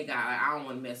was, okay, God, I don't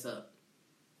want to mess up.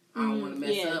 I don't want to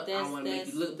mess up. I don't want to make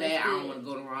you look bad. I don't want to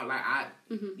go the wrong,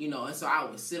 and so I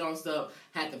would sit on stuff,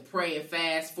 had to pray and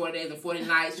fast 40 days and 40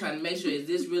 nights, trying to make sure, is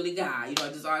this really God?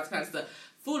 Just all this kind of stuff.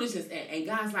 Foolishness. And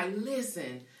God's like,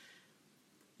 listen,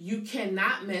 you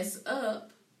cannot mess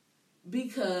up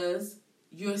because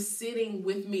you're sitting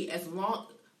with me.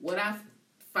 What I've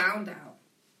found out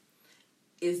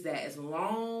is that as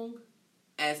long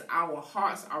as our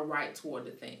hearts are right toward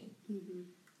the thing,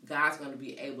 God's going to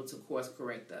be able to course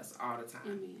correct us all the time.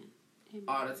 Amen.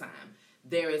 All the time.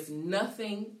 There is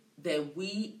nothing that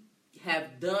we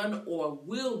have done or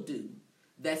will do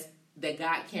that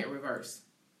God can't reverse.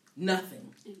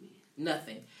 Nothing. Amen.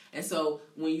 Nothing. And so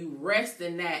when you rest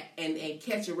in that and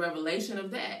catch a revelation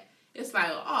of that, it's like,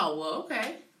 oh, well,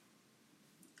 okay.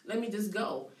 let me just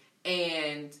go.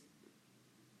 And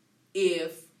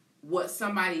if what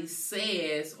somebody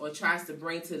says or tries to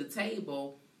bring to the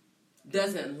table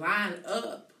doesn't line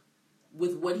up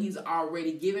with what he's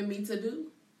already given me to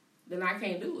do, then I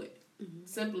can't do it. Mm-hmm.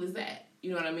 Simple as that.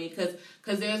 You know what I mean?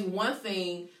 Because there's one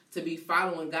thing to be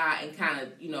following God and kind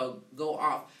of, go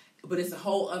off. But it's a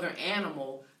whole other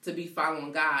animal to be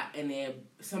following God and then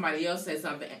somebody else says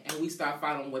something and we start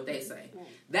following what they say. Right.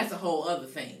 That's a whole other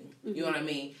thing. Mm-hmm. You know what I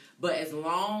mean? But as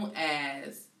long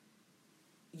as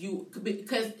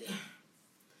because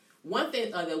one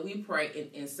thing that we pray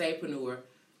in Sapreneur,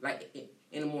 like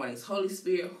in the mornings, Holy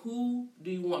Spirit, who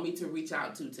do you want me to reach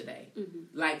out to today? Mm-hmm.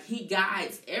 Like, he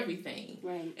guides everything.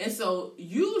 Right. And so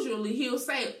usually he'll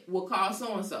say, we'll call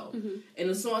so-and-so. Mm-hmm. And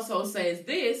if so-and-so says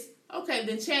this, okay,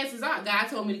 then chances are God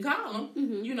told me to call him,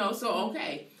 mm-hmm. So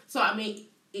okay. So, I mean,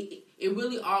 it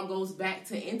really all goes back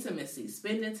to intimacy,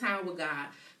 spending time with God,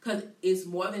 because it's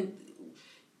more than,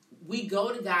 we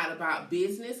go to God about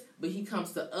business, but he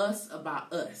comes to us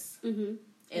about us. Mm-hmm. And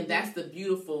mm-hmm. that's the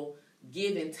beautiful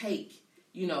give and take,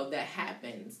 that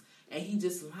happens. And he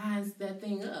just lines that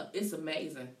thing up. It's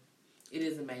amazing. It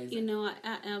is amazing.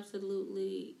 I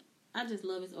absolutely, I just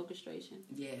love his orchestration.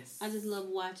 Yes. I just love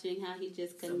watching how he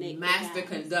just connects. Master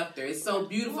conductor. It's so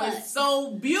beautiful. What? It's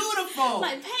so beautiful.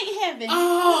 Like paint heaven.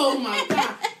 Oh my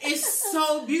God. It's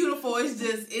so beautiful.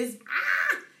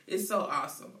 It's so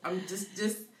awesome. I'm just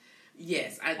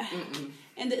yes.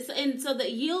 And so the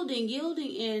yielding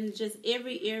in just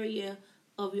every area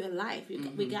of your life.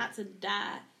 Mm-hmm. We got to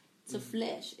die to mm-hmm.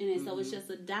 flesh. And mm-hmm. so it's just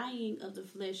a dying of the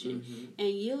flesh and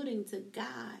yielding to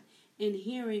God and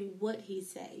hearing what he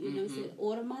said. He said,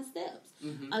 order my steps.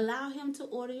 Mm-hmm. Allow him to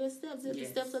order your steps. Yes. The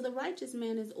steps of the righteous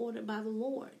man is ordered by the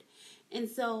Lord. And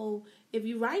so if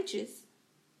you're righteous,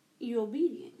 you're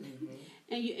obedient. Mm-hmm.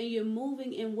 and you're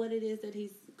moving in what it is that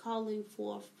he's calling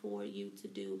for you to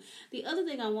do. The other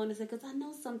thing I want to say, because I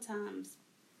know sometimes,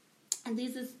 and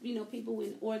these is, people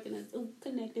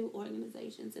connected with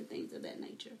organizations and things of that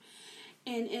nature.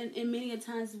 And many a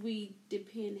times we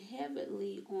depend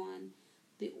heavily on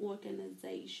the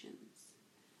organizations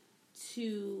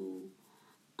to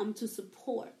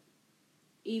support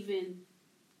even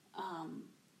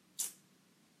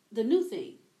the new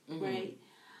thing, mm-hmm. right?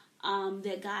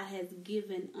 That God has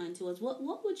given unto us.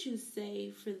 What would you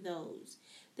say for those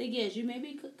that, yes, you may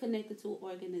be connected to an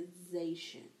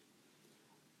organization,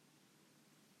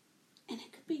 and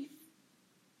it could be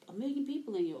 1 million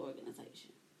people in your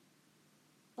organization,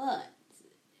 but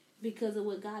because of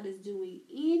what God is doing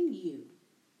in you,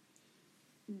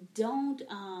 don't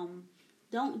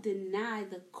deny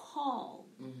the call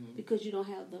mm-hmm. because you don't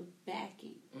have the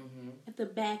backing. Mm-hmm. If the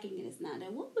backing is not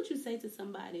there, what would you say to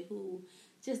somebody who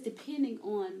just depending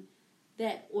on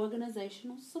that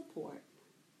organizational support,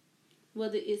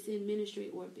 whether it's in ministry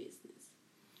or business,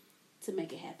 to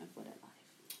make it happen for their life?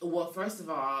 Well, first of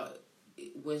all,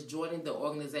 was joining the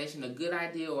organization a good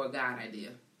idea or a God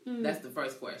idea? Mm-hmm. That's the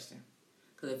first question.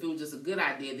 Because if it was just a good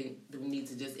idea, then we need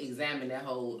to just examine that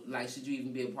whole, should you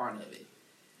even be a part of it?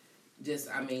 Just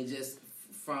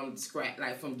from scratch,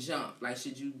 from jump.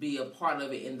 Should you be a part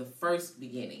of it in the first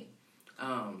beginning?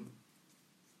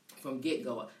 From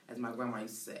get-go, as my grandma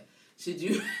used to say.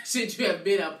 Should you have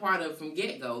been a part of it from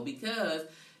get-go? Because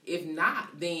if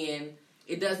not, then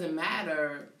it doesn't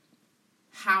matter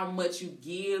how much you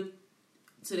give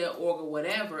to that org or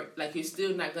whatever, you're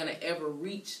still not going to ever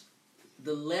reach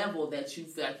the level that you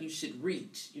feel like you should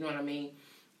reach. You know what I mean?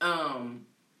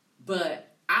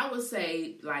 But I would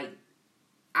say,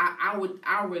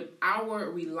 our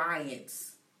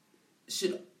reliance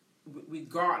should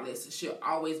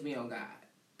always be on God.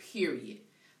 Period.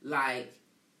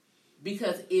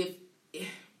 Because if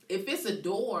it's a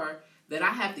door that I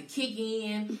have to kick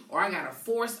in, or I gotta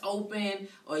force open,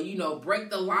 or break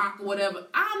the lock or whatever,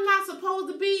 I'm not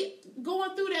supposed to be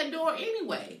going through that door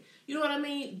anyway. You know what I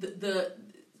mean?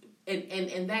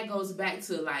 And that goes back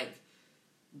to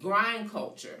grind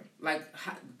culture,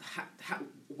 how,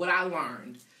 what I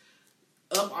learned,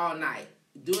 up all night,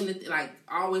 doing it,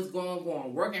 always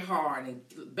going, working hard, and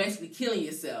basically killing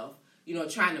yourself.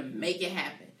 Trying to make it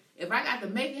happen. If I got to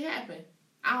make it happen,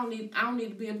 I don't need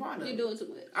to be a part of it. You're doing too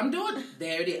much.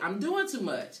 There it is. I'm doing too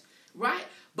much, right?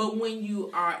 But when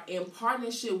you are in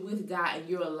partnership with God and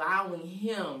you're allowing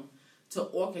Him to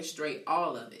orchestrate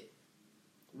all of it,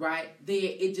 right? Then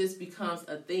it just becomes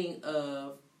a thing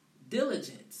of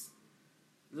diligence,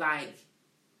 and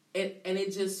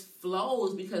it just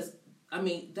flows because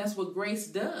that's what grace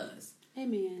does.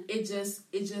 Amen. It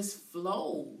just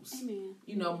flows. Amen.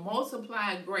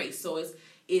 Multiplied grace. So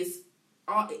it's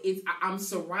I'm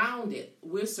surrounded.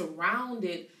 We're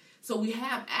surrounded So we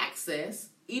have access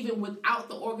even without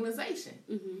the organization.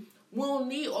 Mm-hmm. We don't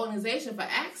need organization for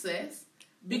access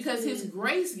because His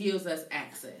grace gives us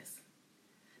access.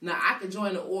 Now, I could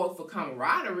join the org for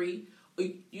camaraderie,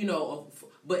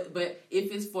 but if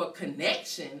it's for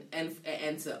connection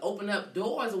and to open up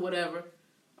doors or whatever,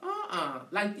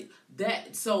 like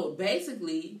that. So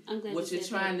basically, what you're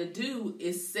trying to do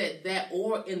is set that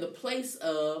org in the place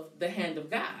of the hand of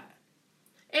God,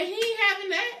 and He ain't having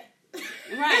that.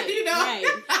 Right, right. You know,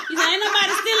 ain't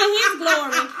nobody stealing His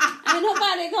glory. Ain't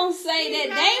nobody gonna say that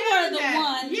they were the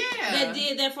one that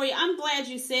did that for you. I'm glad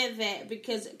you said that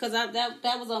because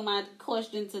that was on my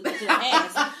question to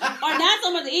ask, or not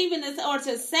so much even or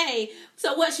to say.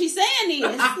 So what she's saying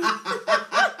is,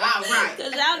 right?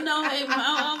 Because y'all know, hey,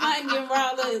 I might get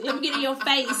wrong. Let me get in your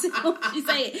face. She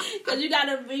said, because you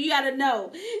gotta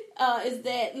know is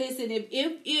that listen,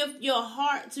 if your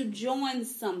heart to join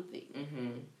something.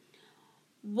 Mm-hmm.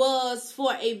 was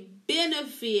for a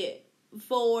benefit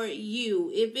for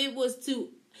you,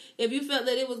 if you felt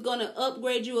that it was going to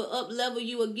upgrade you or up level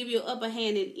you or give you an upper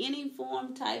hand in any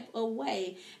form type of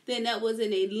way, then that was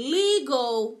an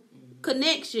illegal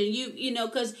connection. You know,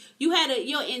 because you had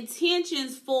your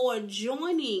intentions for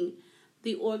joining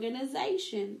the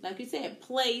organization, like you said,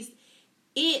 placed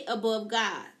it above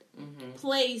God. Mm-hmm.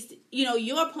 Placed,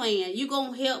 your plan. You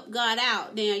gonna help God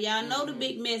out. Now, y'all know the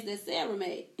big mess that Sarah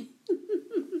made.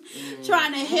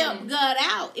 Trying to help God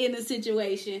out in a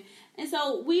situation. And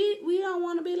so we don't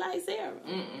want to be like Sarah.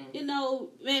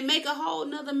 And make a whole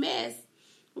nother mess,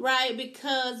 right?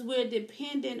 Because we're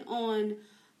dependent on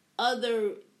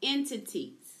other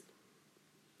entities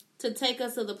to take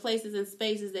us to the places and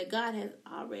spaces that God has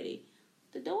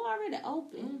the door already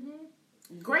open.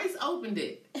 Mm-hmm. Grace opened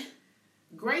it.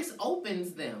 Grace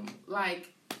opens them.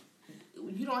 Like,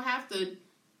 you don't have to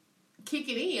kick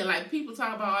it in. Like people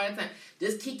talk about all the time.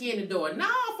 Just kick in the door. No,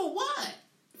 for what?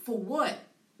 For what?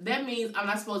 That means I'm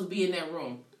not supposed to be in that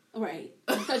room. Right.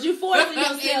 Because you're forcing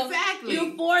yourself. Exactly.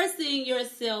 You're forcing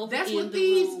yourself. That's what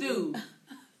thieves do.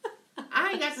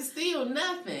 I ain't got to steal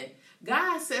nothing.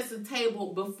 God sets a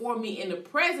table before me in the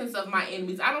presence of my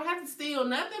enemies. I don't have to steal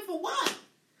nothing. For what?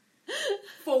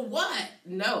 For what?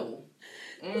 No.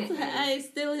 I ain't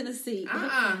still in a seat.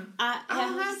 I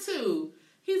don't have to.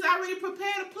 He's already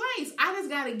prepared a place. I just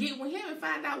got to get with Him and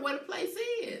find out where the place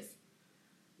is.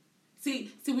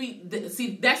 See,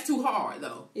 that's too hard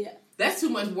though. Yeah, that's too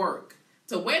much work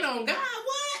to wait on God.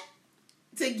 What?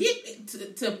 To get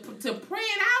to pray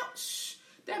it out? Shh,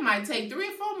 that might take 3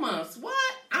 or 4 months.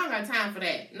 What? I don't got time for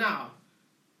that. No.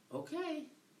 Okay.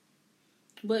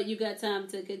 But you got time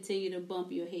to continue to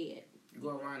bump your head.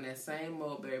 Go around that same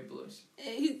mulberry bush.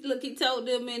 He told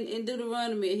them in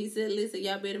Deuteronomy, he said, listen,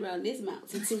 y'all been around this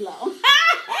mountain too long.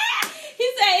 He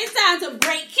said, it's time to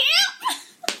break camp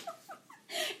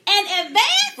and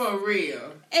advance. For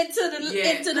real. Into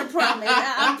the promise.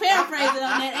 I'm paraphrasing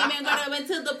on that. Amen. Go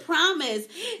into the promise.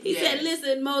 He said,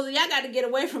 listen, Moses, y'all got to get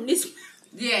away from this mountain.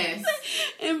 Yes.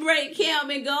 And break camp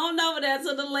and go on over there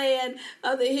to the land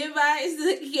of the Hivites,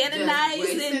 the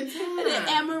Canaanites, and the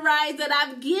Amorites that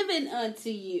I've given unto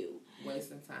you.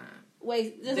 Wasting time.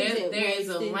 There is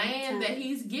a land that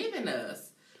He's given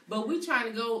us, but we're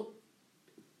trying to go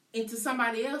into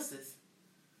somebody else's.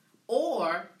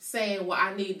 Or saying, well,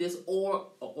 I need this or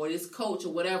this coach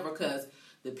or whatever, because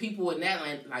the people in that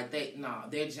land,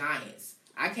 they're giants.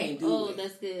 I can't do it. Oh,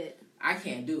 that's good. I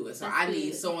can't do it. So I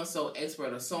need so-and-so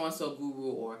expert or so-and-so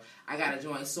guru, or I got to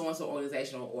join so-and-so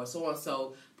organization or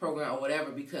so-and-so program or whatever,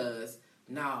 because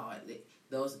I'm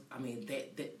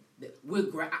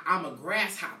a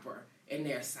grasshopper in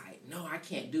their sight. No, I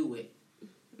can't do it.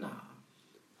 No.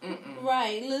 Mm-mm.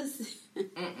 Right, listen.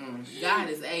 Mm-mm. God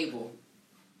is able.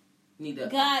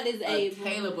 God is able.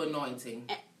 Caleb anointing.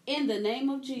 In the name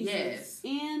of Jesus. Yes.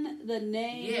 In the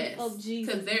name of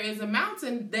Jesus. Because there is a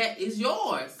mountain that is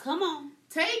yours. Come on.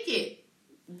 Take it.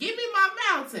 Give me my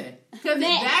mountain. Because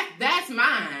that's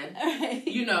mine. Right.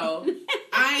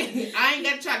 I ain't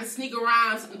got to try to sneak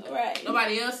around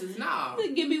nobody else's. No.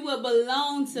 Give me what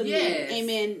belongs to me.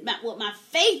 Amen. What my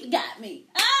faith got me.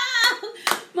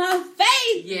 My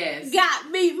faith got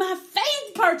me. My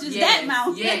faith purchased that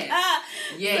mountain.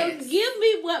 So give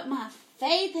me what my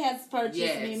faith has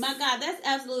purchased me. My God, that's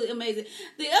absolutely amazing.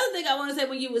 The other thing I want to say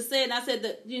when you were saying, I said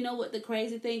that, you know what the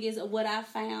crazy thing is, what I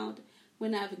found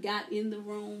when I've got in the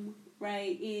room,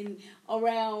 right, in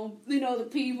around, the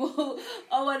people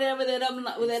or whatever that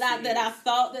I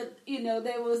thought that,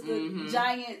 there was the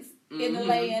giants in the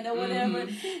land or whatever,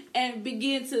 and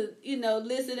begin to,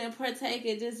 listen and partake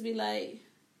and just be like,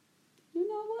 you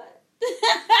know what?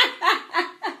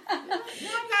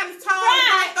 not as tall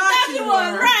as I thought you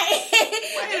were. Right.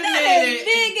 Wait a minute.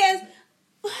 Big as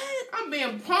what? I'm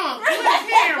being pumped. Where the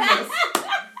cameras?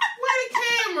 Where the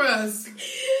cameras?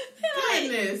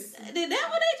 Goodness. Did that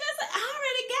what they just said? I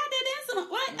already got that answer.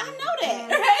 Right? I know that.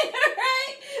 Right?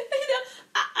 Right? You know,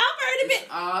 I've already been.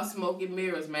 It's all smoke and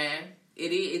mirrors, man.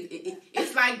 It is.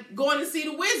 It's like going to see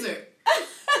the wizard.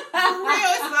 For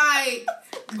real, it's like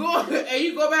going and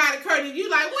you go behind the curtain and you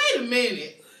like, wait a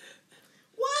minute.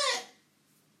 What?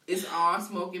 It's all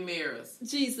smoke and mirrors.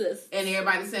 Jesus. And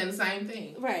everybody's saying the same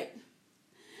thing. Right.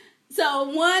 So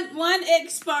one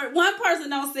expert, one person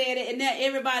don't say it, and then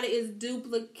everybody is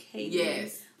duplicating.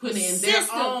 Yes. Putting in their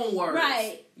own words.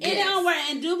 Right. Yes. In their own words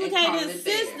and duplicating the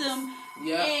system.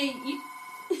 Yep. And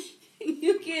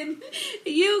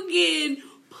you get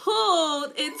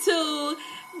pulled into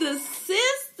the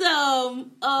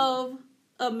system of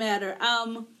a matter.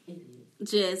 I'm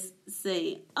just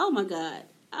saying, oh my God,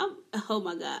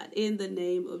 in the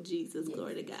name of Jesus, yes.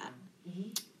 Glory to God. Mm-hmm.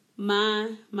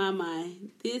 My,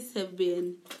 this have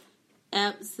been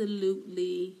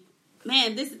absolutely,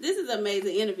 man, this is an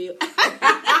amazing interview. I'm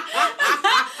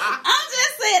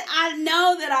just saying, I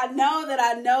know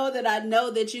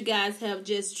that you guys have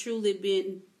just truly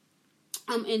been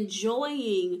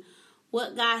enjoying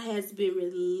what God has been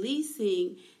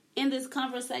releasing in this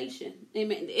conversation.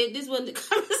 Amen. This wasn't the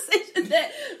conversation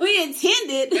that we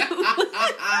intended.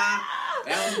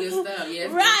 That was good stuff.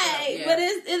 Yes, right. Stuff. Yeah. But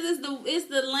it's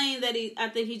the lane that I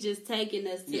think he's just taking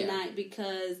us tonight,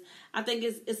 because I think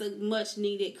it's a much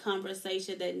needed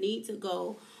conversation that needs to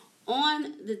go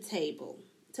on the table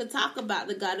to talk about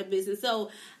the God of business. So,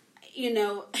 you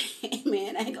know,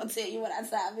 man, I ain't gonna tell you what our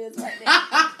time is right now.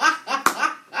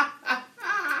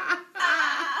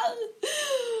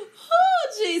 Oh,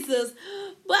 Jesus.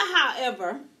 But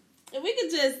however, if we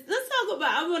could let's talk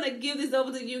about, I'm going to give this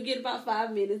over to you, get about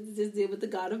 5 minutes to just deal with the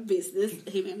God of business.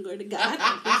 Amen. Glory to God.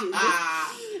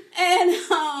 And,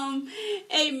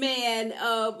 amen.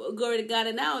 Glory to God.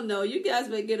 And I don't know, you guys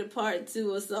may get a part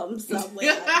 2 or something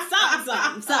somewhere. Something.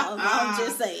 I'm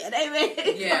just saying. Amen.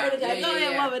 Yeah, Glory to God. Go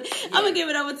ahead, woman. Yeah. I'm going to give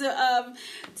it over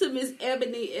to Miss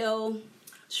Eboni L.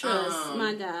 Truss.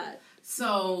 My God.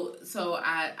 So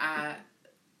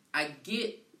I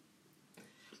get,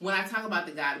 when I talk about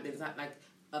the God of business,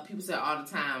 people say all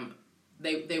the time,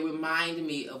 they remind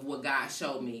me of what God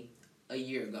showed me a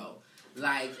year ago.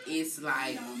 Like, it's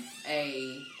like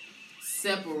a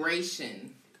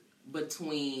separation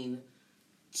between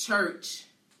church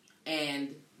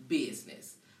and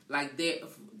business. Like,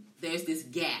 there's this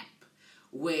gap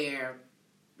where,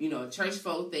 you know, church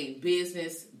folk think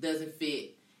business doesn't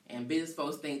fit and business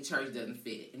folks think church doesn't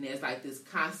fit. And there's like this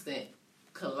constant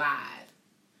collide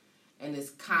and this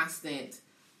constant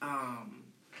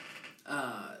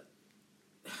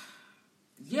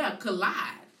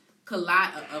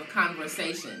collide of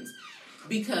conversations,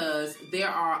 because there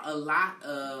are a lot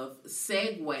of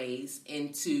segues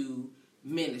into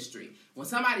ministry. When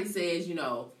somebody says, you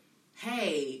know,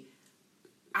 hey,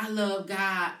 I love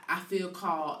God, I feel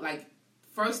called, like,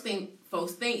 first thing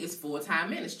folks think is full-time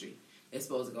ministry. It's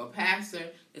supposed to go pastor,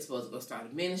 it's supposed to go start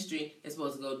a ministry, it's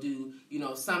supposed to go do, you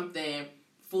know, something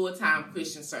full-time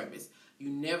Christian service. You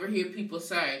never hear people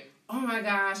say, oh my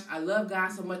gosh, I love God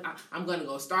so much, I'm going to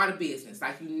go start a business.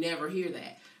 Like, you never hear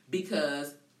that,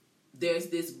 because there's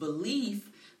this belief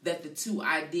that the two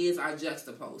ideas are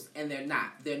juxtaposed, and they're not.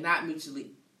 They're not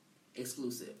mutually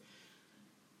exclusive.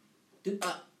 In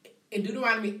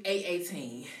Deuteronomy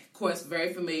 8:18, of course,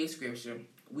 very familiar scripture.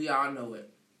 We all know it.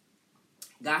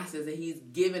 God says that he's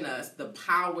given us the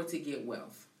power to get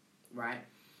wealth, right?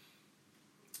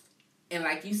 And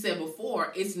like you said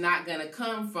before, it's not going to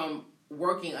come from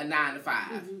working a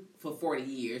 9-to-5 for 40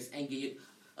 years and get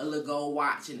a little gold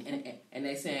watch and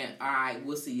they saying, all right,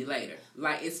 we'll see you later.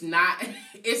 Like, it's not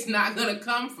going to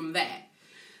come from that.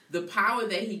 The power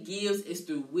that he gives is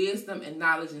through wisdom and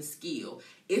knowledge and skill.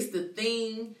 It's the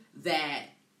thing that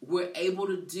we're able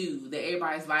to do that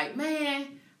everybody's like, man,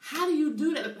 how do you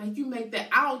do that? Like, you make that.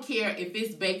 I don't care if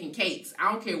it's baking cakes.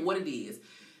 I don't care what it is.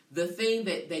 The thing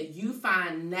that you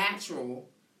find natural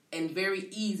and very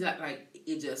easy, like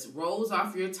it just rolls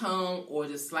off your tongue or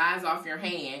just slides off your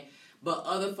hand. But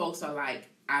other folks are like,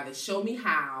 either show me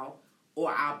how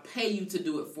or I'll pay you to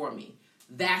do it for me.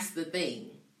 That's the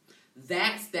thing.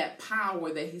 That's that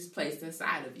power that he's placed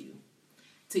inside of you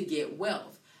to get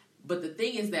wealth. But the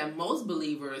thing is that most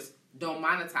believers don't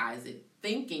monetize it,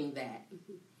 thinking that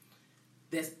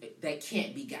that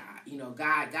can't be God. You know,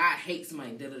 God hates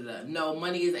money. Da, da, da. No,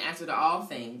 money is the answer to all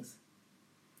things.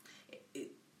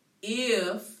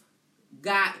 If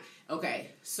God, okay,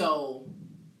 so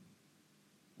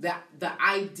the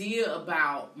idea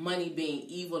about money being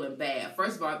evil and bad,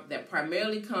 first of all, that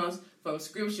primarily comes from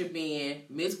scripture being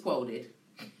misquoted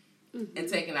and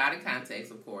taken out of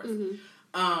context, of course.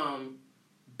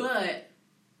 But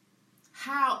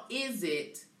how is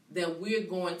it that we're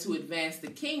going to advance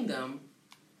the kingdom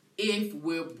if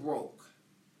we're broke?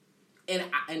 And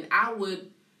I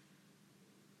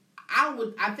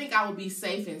think I would be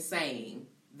safe in saying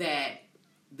that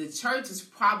the church is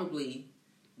probably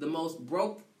the most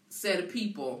broke set of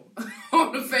people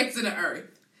on the face of the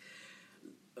earth.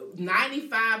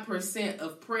 95%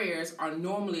 of prayers are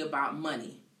normally about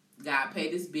money. God, pay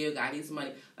this bill, God, needs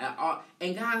money.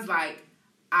 And God's like,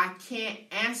 I can't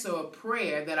answer a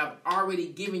prayer that I've already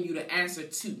given you the answer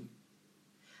to.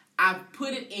 I've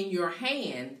put it in your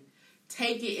hand.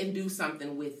 Take it and do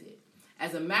something with it.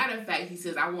 As a matter of fact, he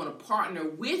says, I want to partner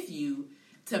with you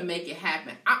to make it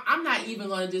happen. I'm not even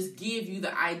going to just give you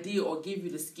the idea or give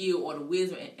you the skill or the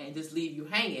wisdom and just leave you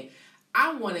hanging.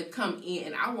 I want to come in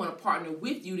and I want to partner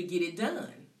with you to get it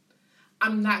done.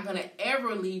 I'm not going to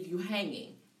ever leave you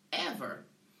hanging, ever.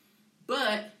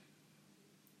 But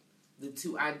the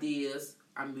two ideas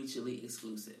are mutually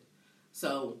exclusive.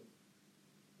 So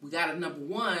we got to, number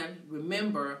one,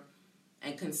 remember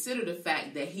and consider the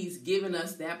fact that he's given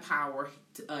us that power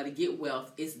to get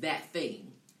wealth. Is that thing.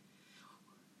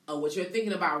 What you're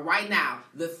thinking about right now,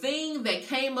 the thing that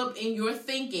came up in your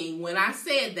thinking when I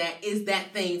said that is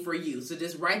that thing for you. So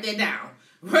just write that down.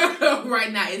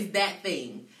 Right now, it's that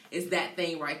thing. It's that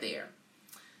thing right there.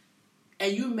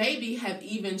 And you maybe have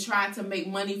even tried to make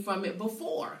money from it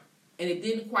before, and it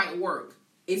didn't quite work.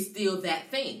 It's still that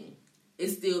thing.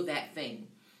 It's still that thing.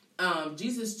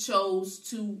 Jesus chose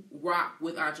to rock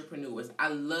with entrepreneurs. I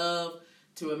love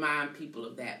to remind people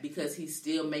of that because he's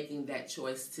still making that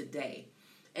choice today.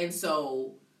 And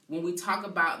so when we talk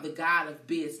about the God of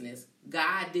business,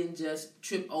 God didn't just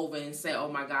trip over and say, oh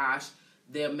my gosh,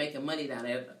 they're making money down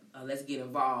there. Let's get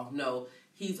involved. No,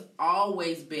 he's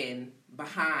always been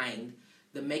behind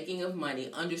the making of money,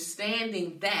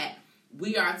 understanding that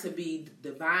we are to be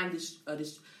divine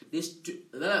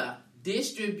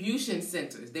distribution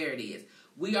centers. There it is.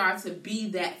 We are to be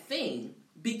that thing,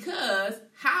 because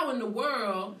how in the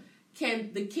world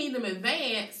can the kingdom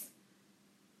advance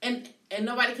and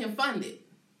nobody can fund it?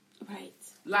 Right.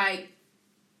 Like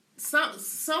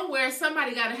somewhere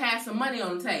somebody got to have some money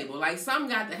on the table. Like something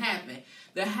got to happen.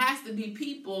 There has to be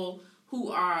people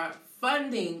who are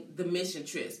funding the mission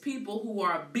trips, people who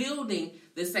are building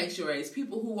the sanctuaries,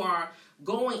 people who are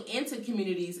going into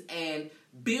communities and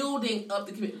building up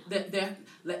the community. There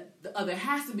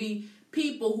has to be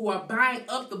people who are buying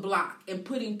up the block and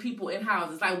putting people in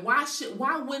houses. Like why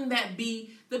wouldn't that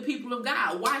be the people of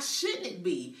God? Why shouldn't it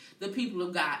be the people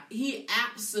of God? He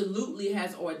absolutely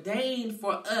has ordained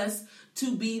for us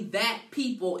to be that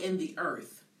people in the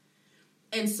earth.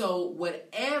 And so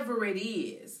whatever it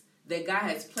is that God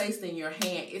has placed in your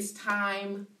hand, it's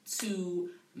time to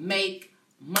make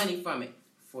money from it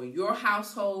for your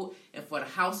household and for the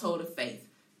household of faith,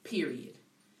 period.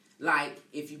 Like,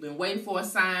 if you've been waiting for a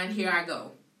sign, here I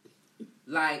go.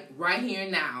 Like, right here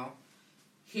and now,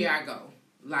 here I go.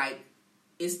 Like,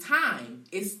 it's time.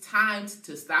 It's time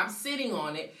to stop sitting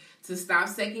on it, to stop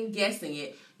second guessing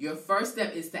it. Your first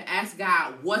step is to ask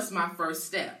God, what's my first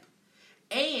step?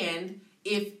 And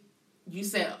if you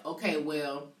say, okay,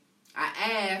 well,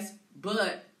 I asked,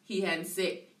 but he hadn't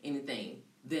said anything,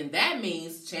 then that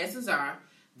means chances are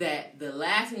that the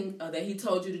last thing that he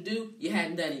told you to do, you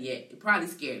hadn't done it yet. It probably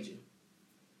scared you.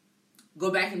 Go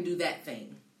back and do that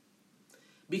thing.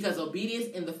 Because obedience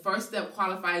in the first step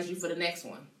qualifies you for the next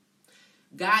one.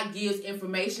 God gives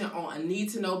information on a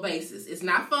need-to-know basis. It's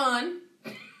not fun,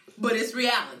 but it's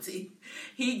reality.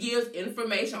 He gives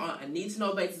information on a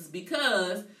need-to-know basis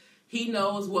because he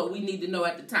knows what we need to know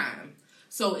at the time.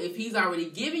 So if he's already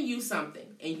given you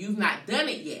something and you've not done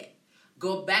it yet,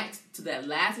 go back to that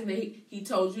last thing that he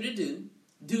told you to do.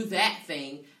 Do that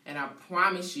thing, and I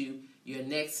promise you, your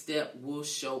next step will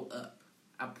show up.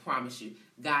 I promise you.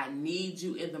 God needs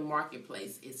you in the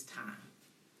marketplace. It's time.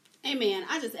 Amen.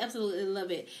 I just absolutely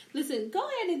love it. Listen, go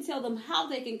ahead and tell them how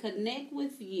they can connect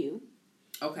with you.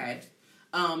 Okay.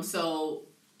 So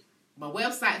my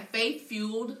website,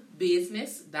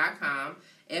 faithfueledbusiness.com,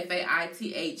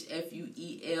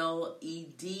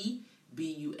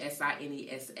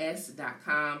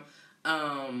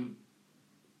 faithfueledbusiness.com.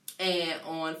 And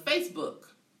on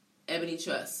Facebook, Eboni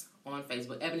Truss on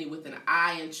Facebook. Eboni with an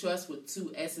I and Truss with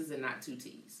 2 S's and not 2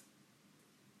 T's.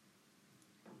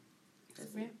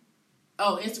 Instagram.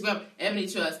 Oh, Instagram,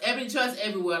 Eboni Truss. Eboni Truss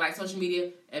everywhere, like social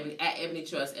media. At Eboni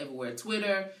Truss everywhere.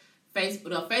 Twitter,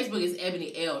 Facebook is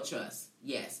Eboni L Truss.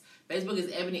 Yes. Facebook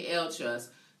is Eboni L Truss.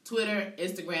 Twitter,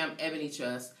 Instagram, Eboni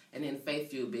Truss. And then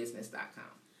faithfuelbusiness.com.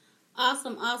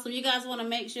 Awesome. You guys want to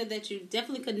make sure that you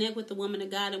definitely connect with the woman of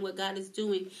God and what God is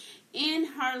doing in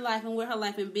her life and with her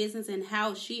life and business and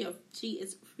how she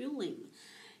is fueling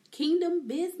kingdom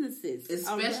businesses.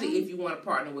 Especially if you want to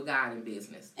partner with God in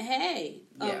business. Hey,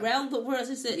 around the world,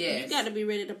 she said, you got to be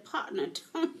ready to partner.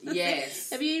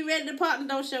 Yes. If you ain't ready to partner,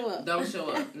 don't show up. Don't show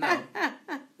up. No.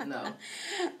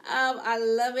 I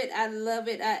love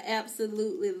it. I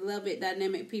absolutely love it.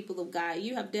 Dynamic people of God.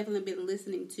 You have definitely been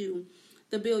listening to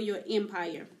the Build Your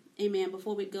Empire. Amen.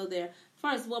 Before we go there,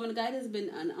 first, woman of God, it has been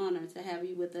an honor to have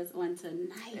you with us on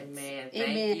tonight. Amen.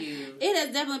 Thank you. It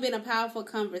has definitely been a powerful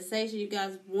conversation. You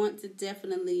guys want to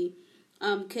definitely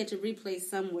catch a replay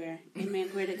somewhere. Amen.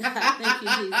 Glory to God. Thank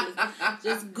you, Jesus.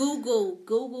 Just Google.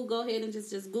 Go ahead and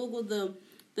just Google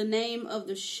the name of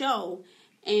the show,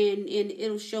 and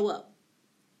it'll show up.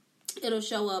 It'll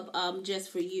show up just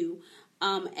for you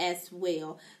as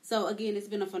well. So again, it's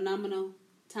been a phenomenal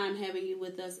time having you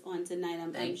with us on tonight.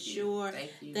 I'm sure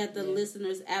that the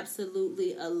listeners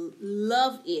absolutely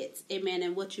love it. Amen.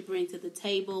 And what you bring to the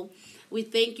table. We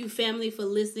thank you, family, for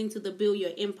listening to the Build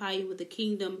Your Empire with the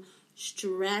Kingdom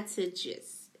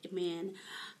Strategist. Amen.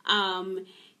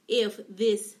 If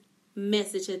this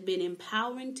message has been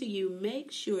empowering to you,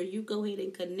 make sure you go ahead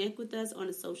and connect with us on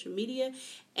the social media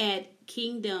at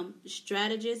Kingdom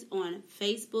Strategist on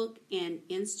Facebook and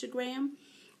Instagram.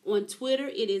 On Twitter,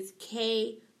 it is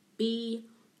KB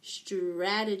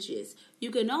Strategist.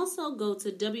 You can also go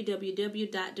to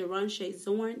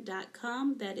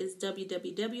www.deronshayzorn.com. That is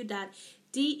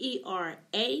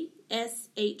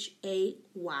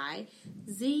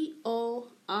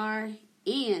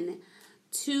www.DeronShayZorn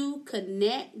to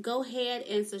connect. Go ahead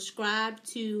and subscribe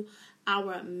to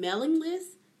our mailing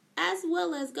list, as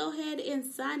well as go ahead and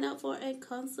sign up for a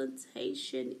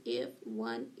consultation if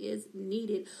one is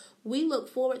needed. We look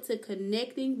forward to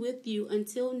connecting with you.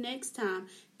 Until next time,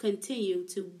 continue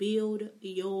to build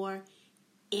your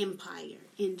empire.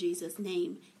 In Jesus'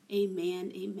 name,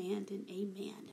 amen, and amen.